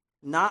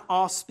 not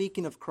all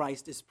speaking of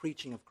Christ is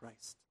preaching of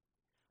Christ.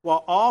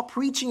 While all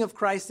preaching of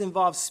Christ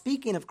involves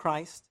speaking of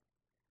Christ,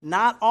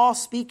 not all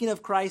speaking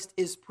of Christ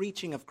is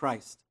preaching of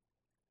Christ.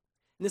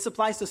 And this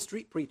applies to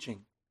street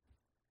preaching.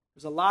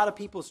 There's a lot of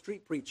people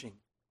street preaching.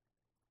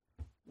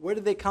 Where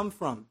did they come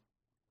from?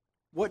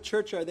 What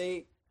church are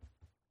they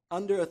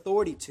under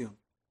authority to?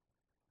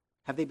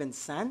 Have they been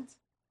sent?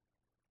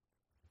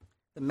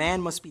 The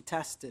man must be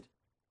tested.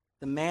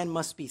 The man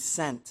must be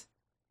sent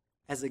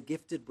as a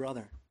gifted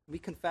brother. We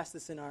confess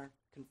this in our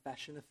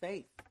confession of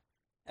faith,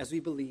 as we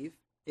believe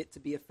it to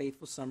be a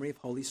faithful summary of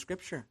Holy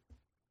Scripture.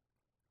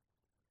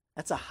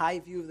 That's a high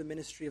view of the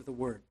ministry of the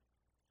Word.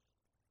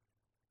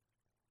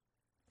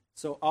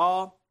 So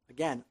all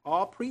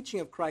preaching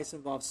of Christ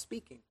involves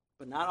speaking,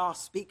 but not all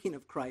speaking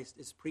of Christ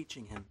is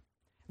preaching him.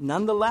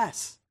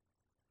 Nonetheless,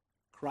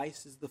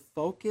 Christ is the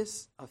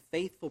focus of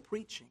faithful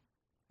preaching.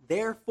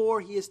 Therefore,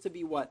 he is to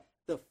be what?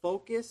 The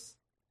focus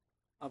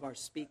of our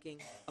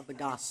speaking of the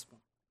gospel.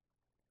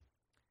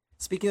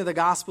 Speaking of the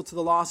gospel to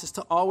the lost is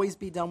to always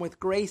be done with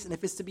grace. And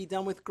if it's to be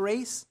done with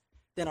grace,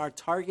 then our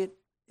target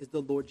is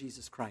the Lord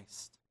Jesus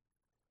Christ.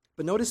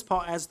 But notice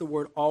Paul adds the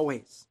word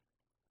always.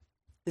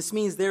 This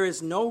means there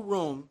is no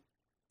room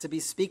to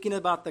be speaking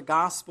about the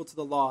gospel to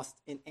the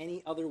lost in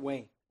any other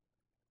way.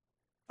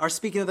 Our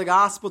speaking of the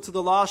gospel to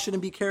the lost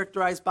shouldn't be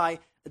characterized by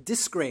a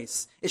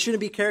disgrace. It shouldn't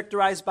be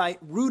characterized by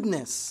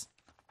rudeness.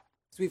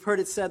 As we've heard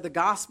it said, the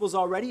gospel is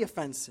already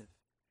offensive,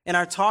 and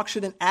our talk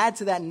shouldn't add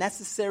to that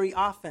necessary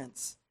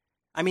offense.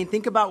 I mean,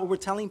 think about what we're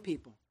telling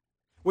people.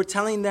 We're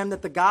telling them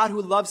that the God who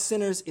loves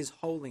sinners is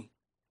holy,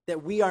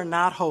 that we are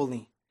not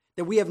holy,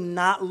 that we have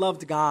not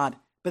loved God,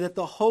 but that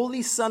the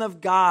Holy Son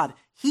of God,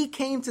 he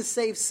came to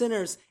save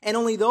sinners, and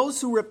only those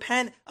who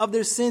repent of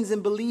their sins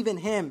and believe in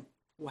him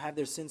will have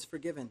their sins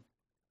forgiven,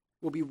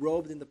 will be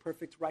robed in the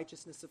perfect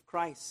righteousness of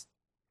Christ.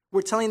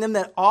 We're telling them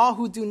that all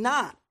who do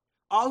not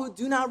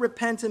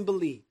repent and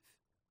believe,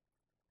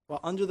 while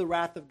under the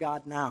wrath of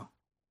God now,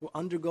 will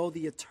undergo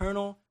the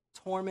eternal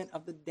torment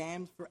of the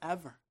damned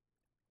forever.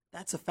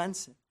 That's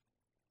offensive.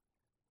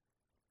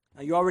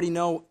 Now, you already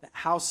know that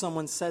how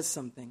someone says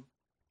something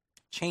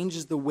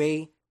changes the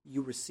way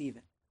you receive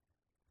it.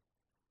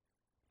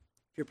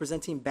 If you're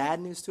presenting bad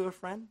news to a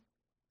friend,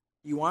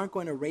 you aren't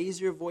going to raise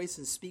your voice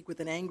and speak with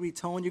an angry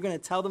tone. You're going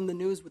to tell them the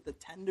news with a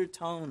tender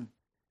tone,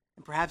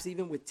 and perhaps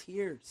even with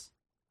tears.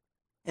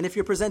 And if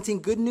you're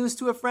presenting good news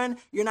to a friend,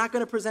 you're not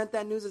going to present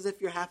that news as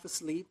if you're half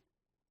asleep.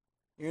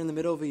 You're in the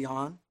middle of a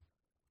yawn.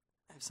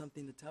 I have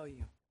something to tell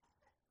you.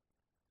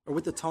 Or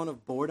with the tone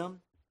of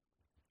boredom,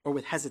 or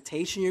with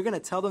hesitation. You're going to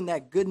tell them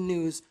that good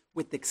news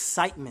with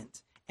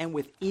excitement and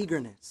with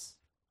eagerness.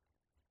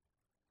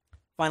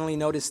 Finally,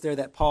 notice there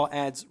that Paul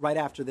adds right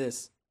after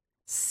this,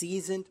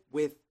 seasoned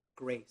with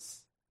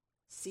grace.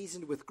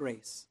 Seasoned with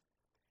grace.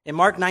 In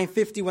Mark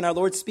 9:50, when our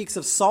Lord speaks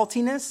of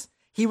saltiness,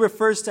 he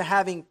refers to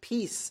having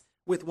peace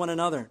with one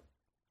another.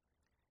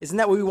 Isn't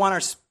that what we want our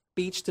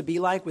speech to be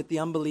like with the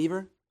unbeliever?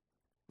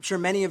 I'm sure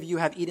many of you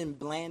have eaten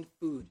bland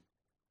food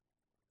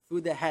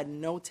that had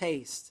no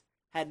taste,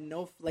 had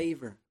no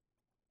flavor.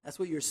 That's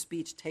what your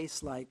speech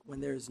tastes like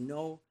when there is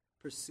no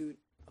pursuit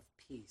of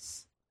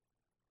peace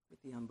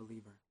with the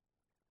unbeliever.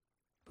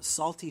 But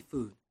salty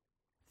food,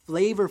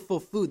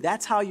 flavorful food,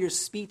 that's how your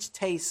speech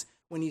tastes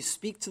when you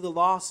speak to the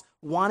lost,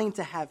 wanting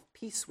to have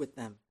peace with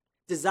them,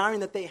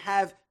 desiring that they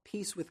have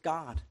peace with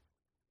God.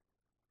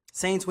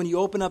 Saints, when you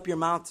open up your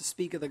mouth to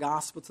speak of the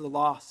gospel to the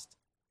lost,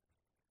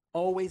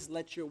 always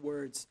let your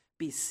words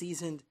be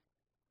seasoned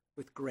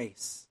with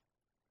grace,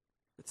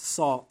 with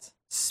salt.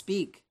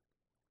 Speak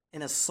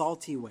in a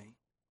salty way.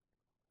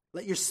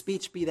 Let your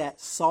speech be that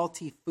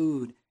salty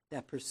food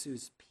that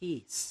pursues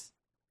peace.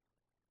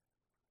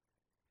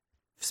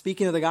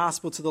 Speaking of the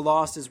gospel to the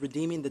lost is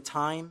redeeming the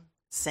time,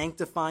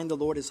 sanctifying the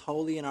Lord as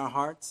holy in our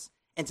hearts,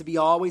 and to be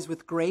always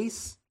with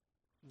grace,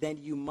 then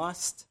you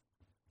must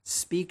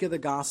speak of the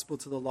gospel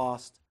to the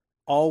lost,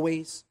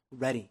 always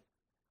ready.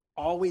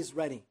 Always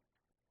ready.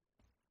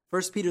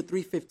 1 Peter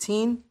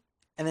 3:15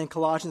 and then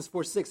Colossians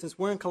 4:6. Since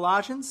we're in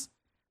Colossians,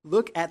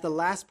 look at the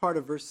last part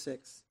of verse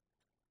 6.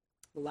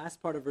 The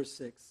last part of verse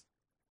 6.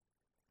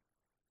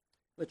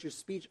 Let your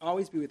speech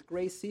always be with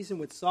grace, seasoned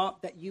with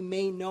salt, that you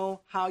may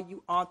know how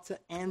you ought to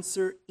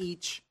answer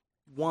each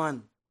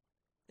one.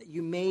 That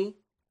you may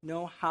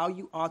know how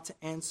you ought to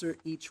answer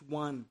each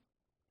one.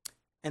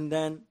 And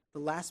then the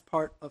last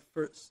part of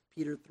 1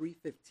 Peter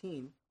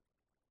 3:15.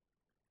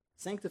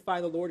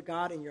 Sanctify the Lord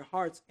God in your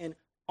hearts, and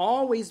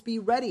always be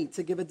ready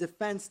to give a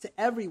defense to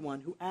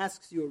everyone who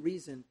asks you a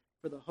reason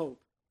for the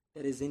hope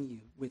that is in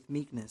you with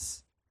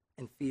meekness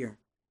and fear.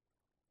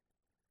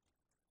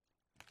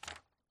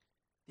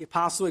 The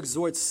apostle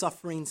exhorts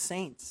suffering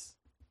saints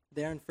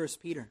there in 1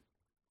 Peter.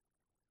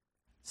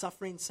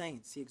 Suffering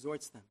saints, he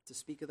exhorts them to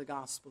speak of the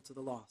gospel to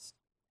the lost.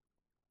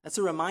 That's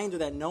a reminder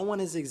that no one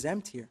is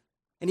exempt here.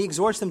 And he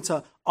exhorts them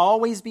to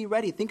always be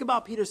ready. Think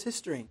about Peter's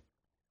history.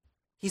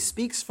 He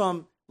speaks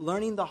from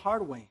learning the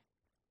hard way.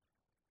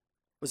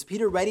 Was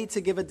Peter ready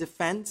to give a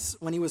defense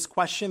when he was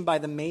questioned by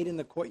the maid in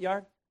the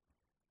courtyard?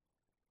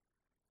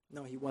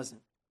 No, he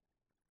wasn't.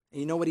 And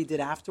you know what he did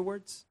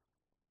afterwards?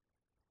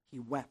 He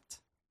wept.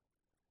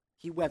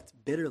 He wept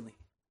bitterly.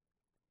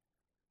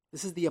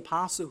 This is the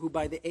apostle who,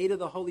 by the aid of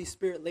the Holy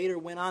Spirit, later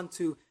went on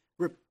to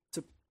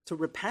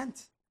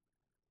repent,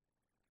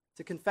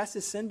 to confess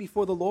his sin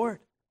before the Lord,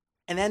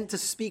 and then to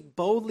speak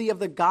boldly of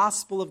the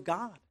gospel of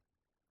God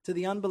to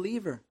the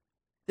unbeliever.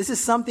 This is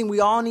something we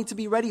all need to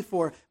be ready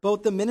for,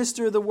 both the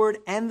minister of the word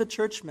and the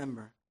church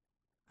member.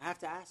 I have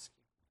to ask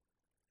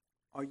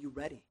you, are you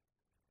ready?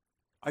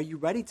 Are you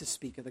ready to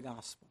speak of the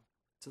gospel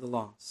to the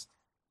lost?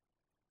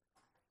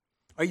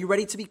 Are you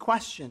ready to be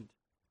questioned?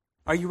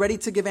 Are you ready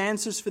to give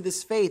answers for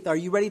this faith? Are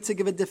you ready to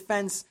give a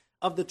defense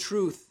of the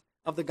truth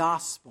of the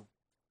gospel?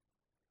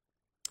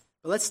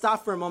 But let's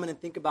stop for a moment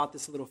and think about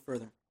this a little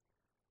further.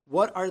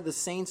 What are the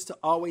saints to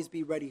always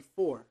be ready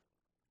for?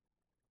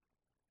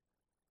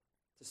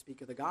 To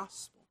speak of the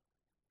gospel.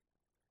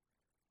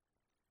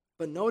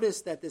 But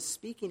notice that this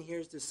speaking here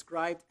is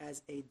described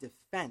as a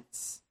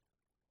defense.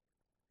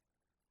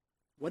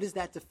 What does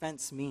that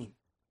defense mean?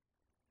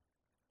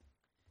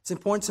 It's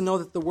important to know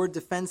that the word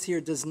defense here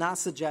does not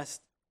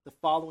suggest the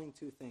following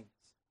two things.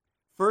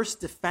 First,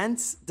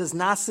 defense does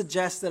not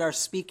suggest that our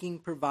speaking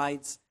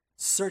provides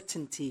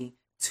certainty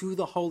to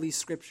the Holy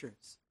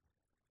Scriptures.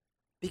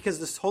 Because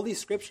the Holy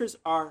Scriptures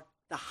are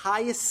the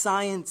highest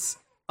science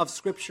of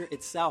Scripture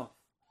itself.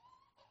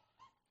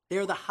 They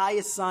are the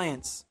highest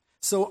science.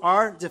 So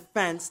our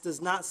defense does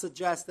not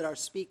suggest that our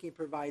speaking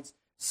provides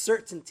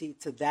certainty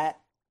to that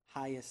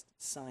highest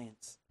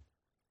science.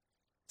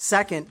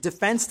 Second,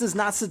 defense does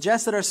not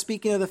suggest that our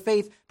speaking of the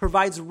faith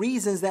provides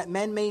reasons that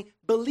men may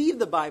believe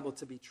the Bible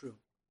to be true.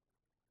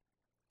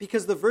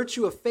 Because the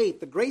virtue of faith,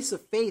 the grace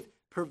of faith,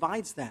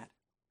 provides that.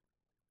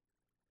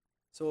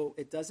 So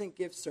it doesn't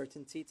give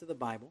certainty to the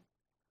Bible,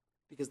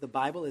 because the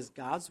Bible is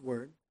God's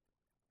word,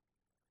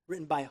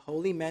 written by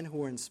holy men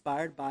who are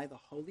inspired by the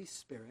Holy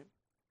Spirit.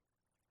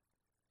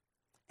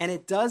 And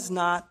it does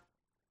not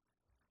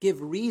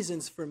give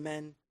reasons for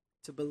men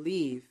to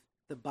believe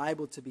the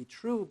Bible to be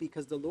true,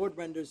 because the Lord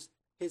renders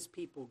his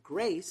people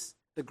grace,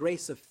 the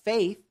grace of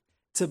faith,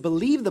 to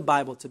believe the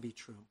Bible to be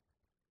true.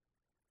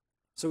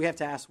 So we have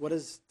to ask, what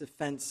does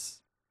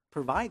defense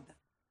provide then?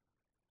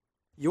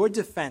 Your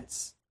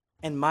defense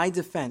and my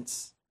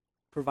defense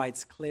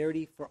provides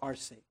clarity for our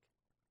sake.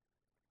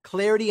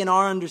 Clarity in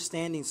our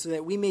understanding, so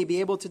that we may be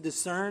able to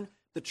discern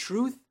the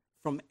truth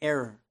from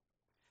error.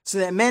 So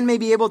that men may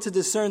be able to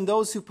discern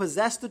those who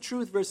possess the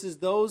truth versus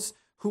those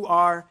who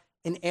are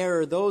in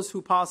error, those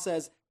who Paul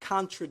says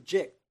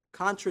contradict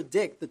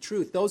the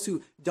truth, those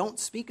who don't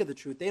speak of the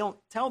truth, they don't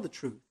tell the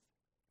truth.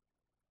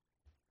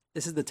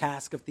 This is the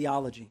task of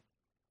theology.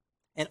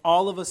 And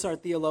all of us are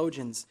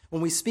theologians.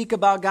 When we speak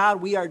about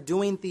God, we are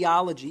doing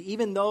theology,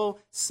 even though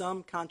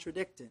some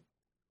contradict it.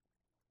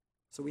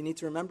 So we need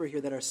to remember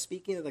here that our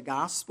speaking of the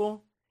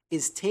gospel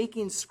is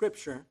taking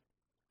Scripture,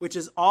 which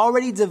is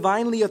already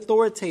divinely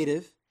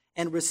authoritative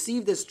and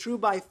received as true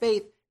by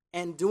faith,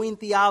 and doing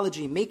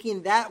theology,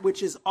 making that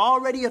which is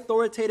already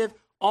authoritative,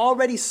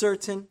 already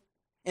certain,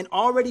 and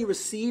already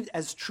received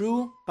as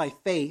true by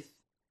faith,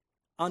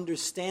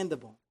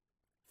 understandable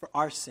for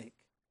our sake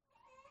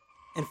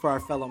and for our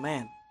fellow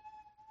man.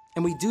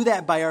 And we do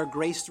that by our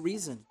graced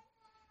reason.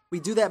 We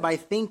do that by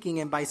thinking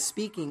and by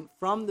speaking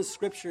from the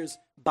Scriptures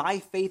by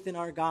faith in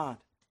our God.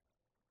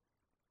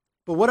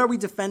 But what are we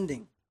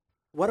defending?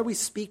 What are we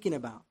speaking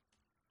about?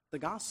 The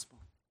gospel.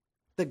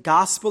 The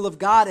gospel of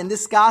God. And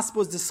this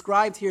gospel is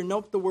described here.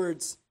 Note the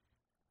words,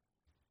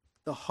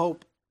 the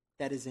hope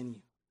that is in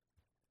you.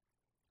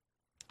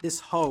 This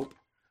hope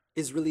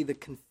is really the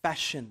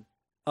confession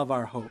of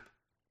our hope.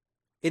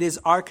 It is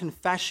our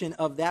confession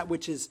of that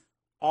which is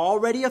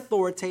already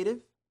authoritative,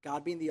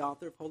 God being the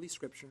author of Holy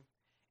Scripture,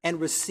 and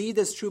received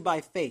as true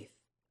by faith.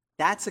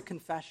 That's a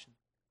confession.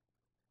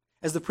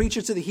 As the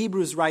preacher to the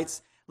Hebrews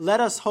writes, let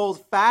us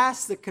hold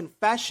fast the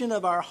confession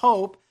of our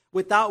hope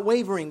without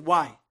wavering.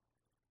 Why?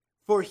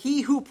 For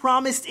he who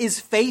promised is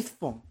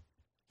faithful.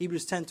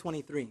 Hebrews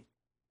 10:23.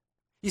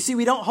 You see,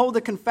 we don't hold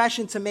the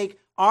confession to make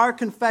our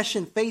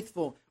confession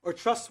faithful or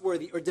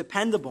trustworthy or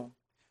dependable.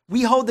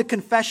 We hold the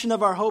confession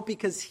of our hope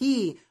because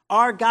he,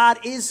 our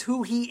God, is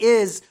who he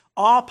is,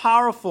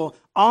 all-powerful,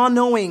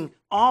 all-knowing,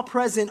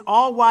 all-present,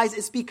 all-wise.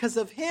 It's because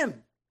of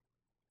him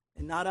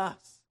and not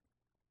us.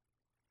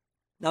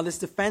 Now, this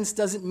defense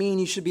doesn't mean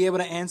you should be able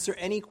to answer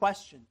any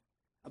question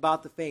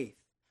about the faith,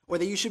 or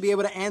that you should be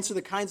able to answer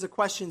the kinds of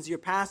questions your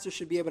pastor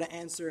should be able to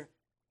answer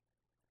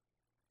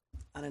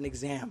on an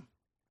exam.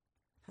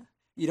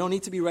 You don't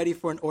need to be ready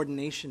for an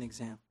ordination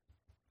exam.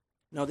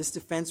 No, this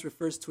defense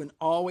refers to an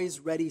always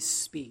ready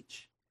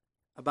speech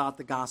about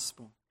the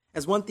gospel.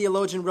 As one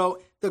theologian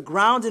wrote, the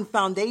ground and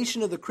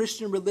foundation of the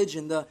Christian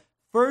religion, the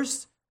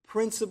first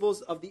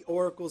principles of the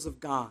oracles of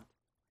God.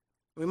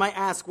 We might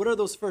ask, what are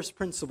those first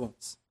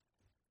principles?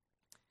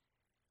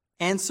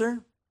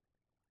 Answer,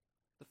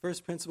 the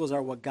first principles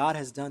are what God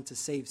has done to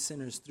save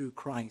sinners through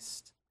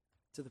Christ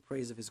to the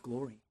praise of his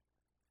glory.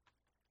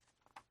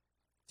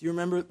 Do you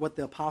remember what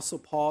the Apostle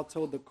Paul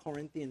told the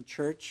Corinthian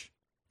church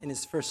in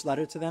his first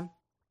letter to them?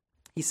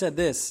 He said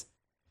this,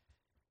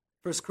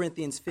 1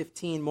 Corinthians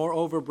 15,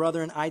 moreover,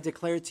 brethren, I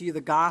declare to you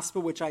the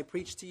gospel which I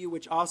preached to you,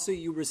 which also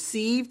you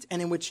received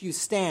and in which you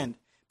stand,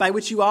 by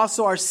which you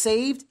also are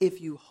saved, if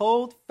you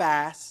hold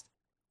fast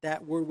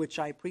that word which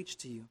I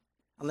preached to you,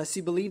 unless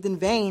you believed in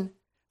vain.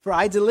 For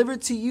I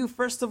delivered to you,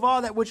 first of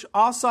all, that which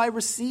also I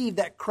received,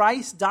 that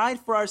Christ died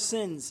for our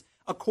sins,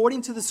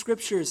 according to the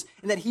Scriptures,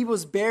 and that he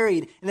was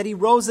buried, and that he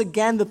rose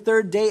again the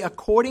third day,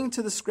 according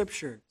to the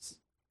Scriptures.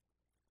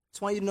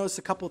 Just want you to notice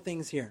a couple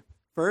things here.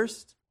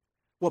 First,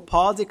 what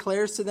Paul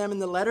declares to them in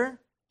the letter,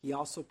 he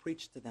also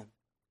preached to them.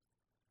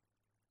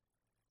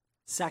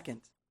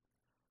 Second,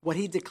 what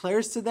he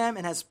declares to them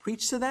and has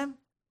preached to them,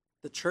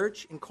 the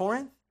church in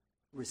Corinth,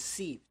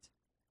 received.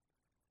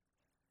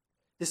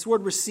 This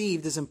word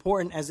received is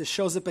important as it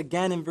shows up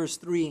again in verse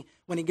 3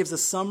 when he gives a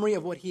summary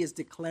of what he is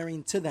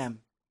declaring to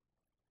them.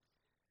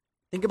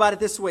 Think about it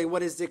this way.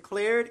 What is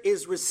declared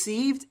is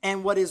received,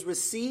 and what is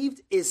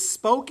received is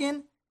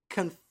spoken,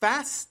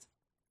 confessed.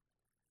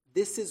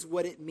 This is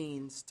what it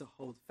means to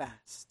hold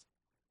fast.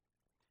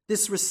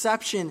 This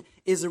reception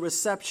is a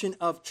reception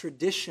of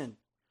tradition,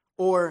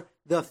 or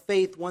the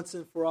faith once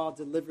and for all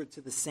delivered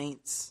to the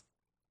saints.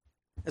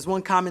 As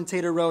one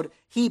commentator wrote,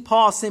 he,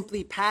 Paul,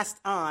 simply passed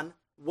on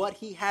what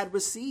he had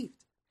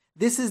received.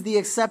 This is the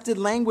accepted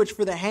language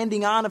for the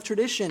handing on of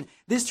tradition.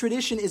 This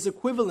tradition is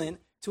equivalent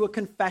to a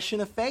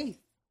confession of faith,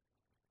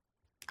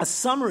 a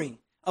summary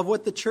of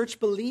what the church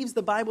believes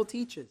the Bible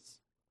teaches.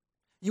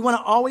 You want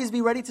to always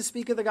be ready to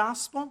speak of the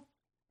gospel?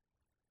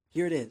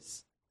 Here it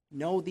is.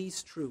 Know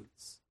these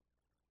truths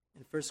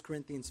in 1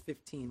 Corinthians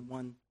 15,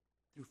 1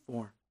 through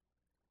 4.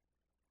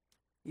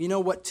 You know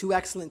what two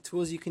excellent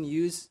tools you can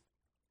use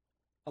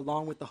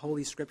along with the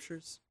Holy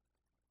Scriptures?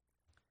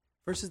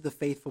 First is the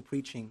faithful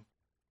preaching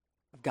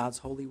of God's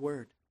holy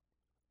word.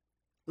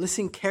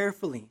 Listen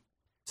carefully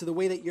to the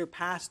way that your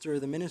pastor,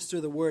 the minister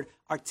of the word,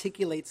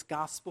 articulates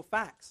gospel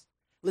facts.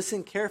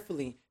 Listen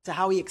carefully to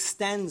how he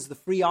extends the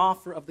free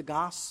offer of the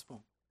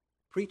gospel.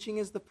 Preaching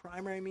is the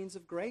primary means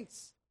of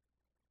grace.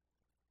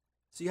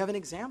 So you have an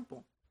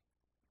example.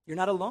 You're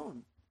not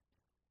alone.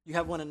 You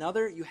have one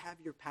another. You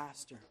have your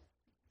pastor.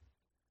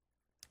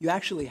 You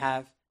actually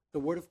have the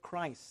word of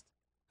Christ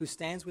who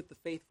stands with the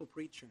faithful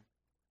preacher,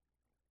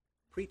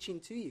 preaching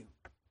to you.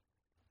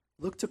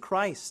 Look to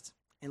Christ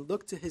and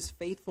look to his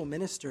faithful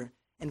minister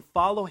and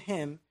follow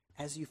him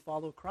as you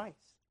follow Christ.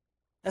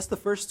 That's the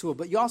first tool.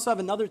 But you also have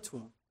another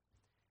tool.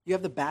 You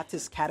have the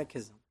Baptist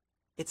Catechism.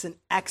 It's an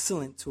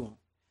excellent tool.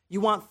 You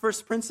want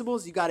first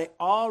principles? You got it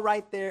all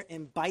right there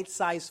in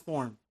bite-sized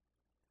form.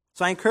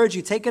 So I encourage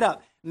you, take it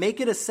up. Make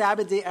it a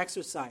Sabbath day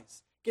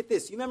exercise. Get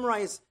this. You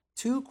memorize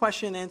 2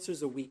 question and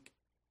answers a week.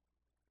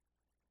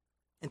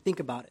 And think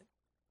about it.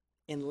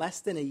 In less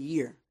than a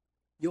year,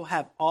 you'll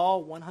have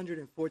all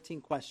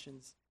 114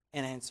 questions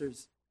and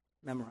answers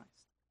memorized.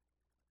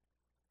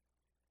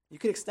 You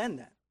could extend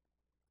that.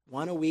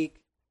 1 a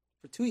week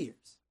for 2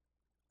 years.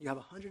 You have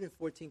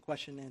 114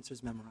 question and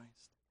answers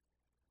memorized.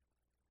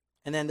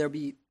 And then they'll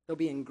be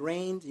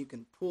ingrained. You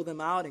can pull them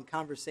out in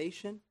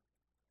conversation.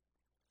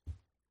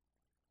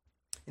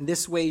 In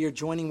this way, you're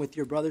joining with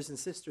your brothers and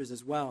sisters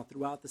as well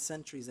throughout the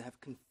centuries that have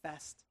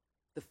confessed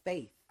the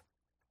faith.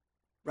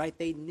 Right?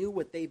 They knew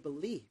what they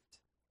believed.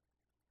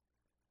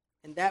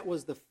 And that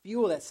was the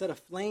fuel that set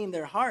aflame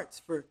their hearts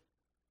for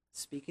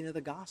speaking of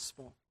the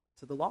gospel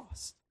to the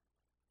lost.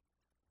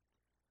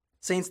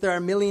 Saints, there are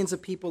millions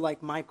of people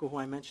like Michael, who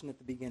I mentioned at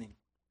the beginning,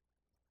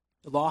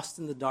 lost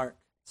in the dark,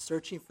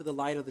 searching for the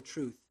light of the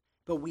truth.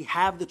 But we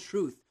have the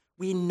truth.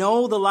 We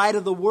know the light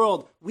of the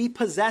world. We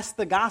possess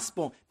the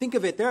gospel. Think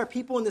of it. There are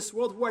people in this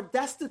world who are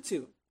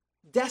destitute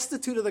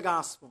of the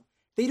gospel.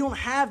 They don't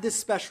have this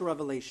special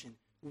revelation.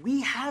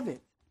 We have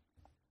it.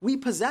 We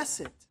possess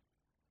it.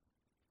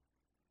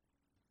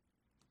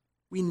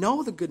 We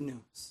know the good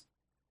news.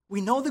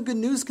 We know the good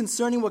news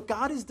concerning what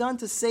God has done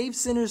to save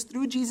sinners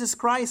through Jesus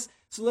Christ.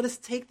 So let us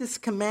take this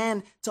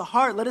command to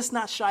heart. Let us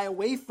not shy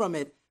away from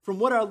it, from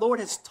what our Lord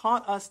has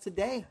taught us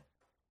today.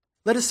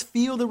 Let us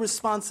feel the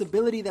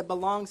responsibility that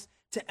belongs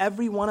to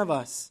every one of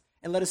us.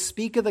 And let us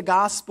speak of the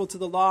gospel to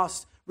the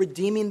lost,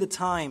 redeeming the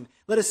time.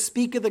 Let us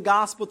speak of the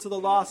gospel to the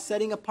lost,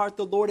 setting apart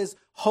the Lord as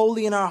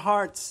holy in our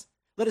hearts.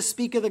 Let us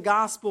speak of the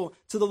gospel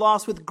to the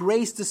lost with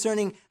grace,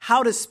 discerning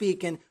how to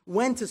speak and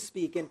when to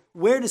speak and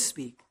where to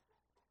speak.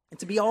 And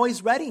to be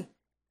always ready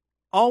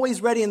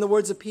in the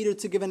words of Peter,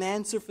 to give an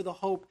answer for the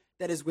hope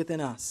that is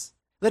within us.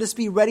 Let us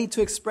be ready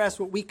to express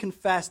what we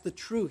confess, the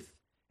truth,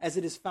 as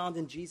it is found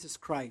in Jesus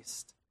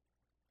Christ.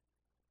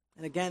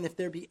 And again, if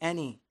there be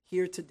any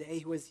here today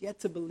who has yet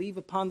to believe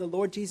upon the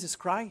Lord Jesus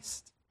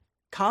Christ,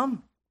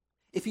 come.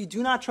 If you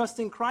do not trust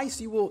in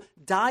Christ, you will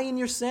die in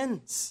your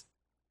sins.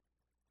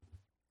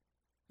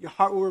 Your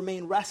heart will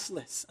remain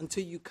restless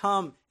until you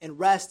come and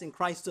rest in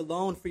Christ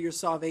alone for your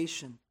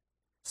salvation.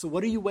 So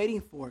what are you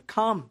waiting for?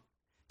 Come.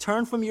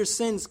 Turn from your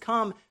sins.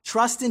 Come.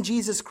 Trust in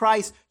Jesus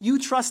Christ. You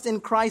trust in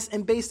Christ,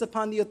 and based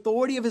upon the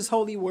authority of his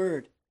holy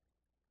word,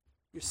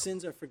 your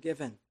sins are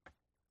forgiven,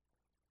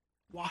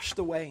 washed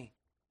away.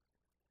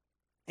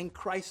 And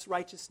Christ's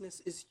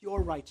righteousness is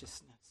your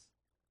righteousness.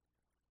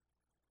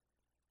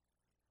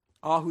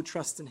 All who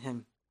trust in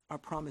him are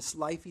promised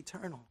life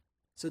eternal.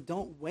 So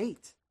don't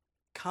wait.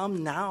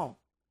 Come now.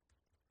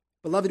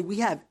 Beloved, we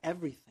have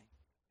everything.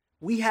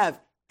 We have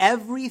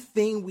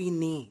everything we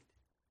need.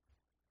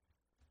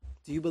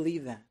 Do you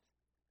believe that?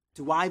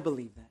 Do I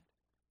believe that?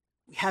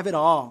 We have it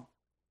all.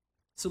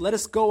 So let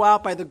us go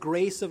out by the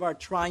grace of our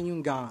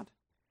triune God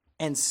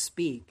and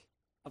speak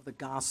of the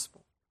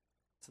gospel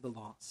to the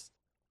lost.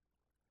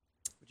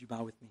 Would you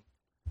bow with me?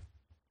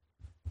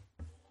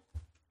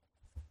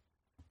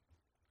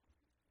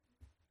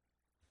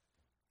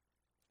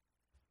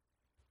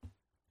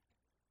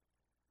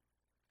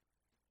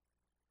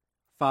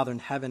 Father in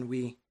heaven,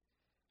 we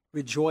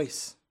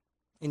rejoice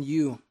in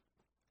you,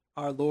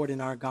 our Lord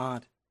and our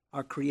God,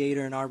 our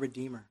Creator and our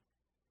Redeemer.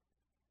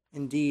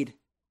 Indeed,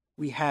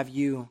 we have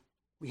you.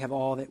 We have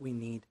all that we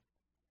need.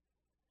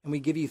 And we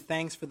give you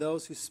thanks for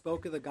those who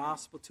spoke of the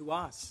gospel to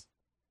us,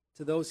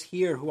 to those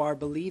here who are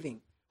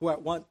believing, who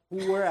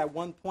were at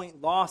one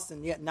point lost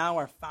and yet now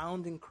are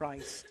found in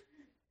Christ.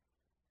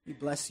 We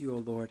bless you, O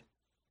Lord.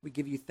 We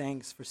give you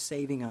thanks for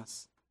saving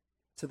us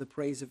to the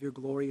praise of your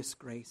glorious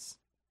grace,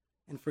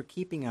 and for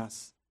keeping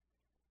us,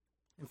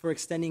 and for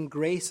extending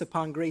grace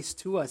upon grace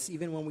to us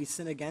even when we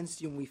sin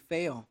against you and we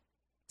fail.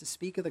 to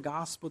speak of the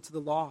gospel to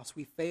the lost.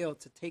 We fail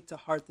to take to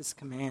heart this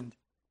command.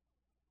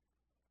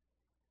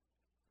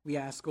 We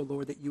ask, O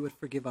Lord, that you would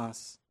forgive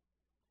us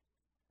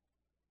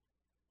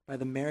by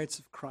the merits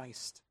of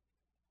Christ,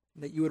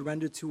 and that you would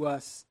render to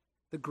us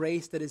the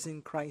grace that is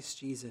in Christ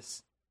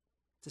Jesus,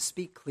 to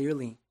speak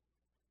clearly,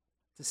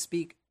 to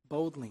speak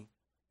boldly,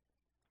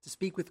 to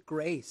speak with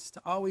grace,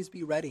 to always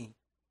be ready,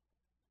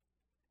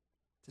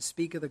 to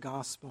speak of the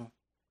gospel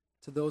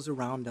to those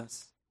around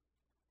us,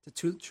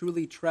 to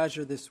truly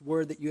treasure this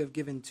word that you have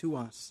given to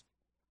us,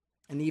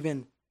 and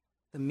even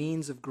the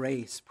means of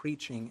grace,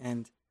 preaching,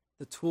 and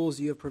the tools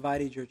you have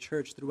provided your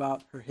church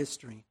throughout her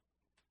history.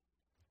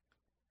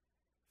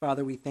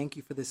 Father, we thank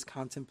you for this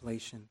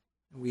contemplation,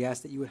 and we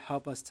ask that you would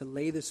help us to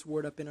lay this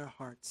word up in our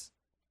hearts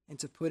and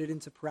to put it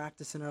into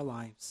practice in our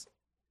lives.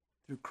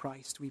 Through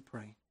Christ we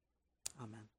pray. Amen.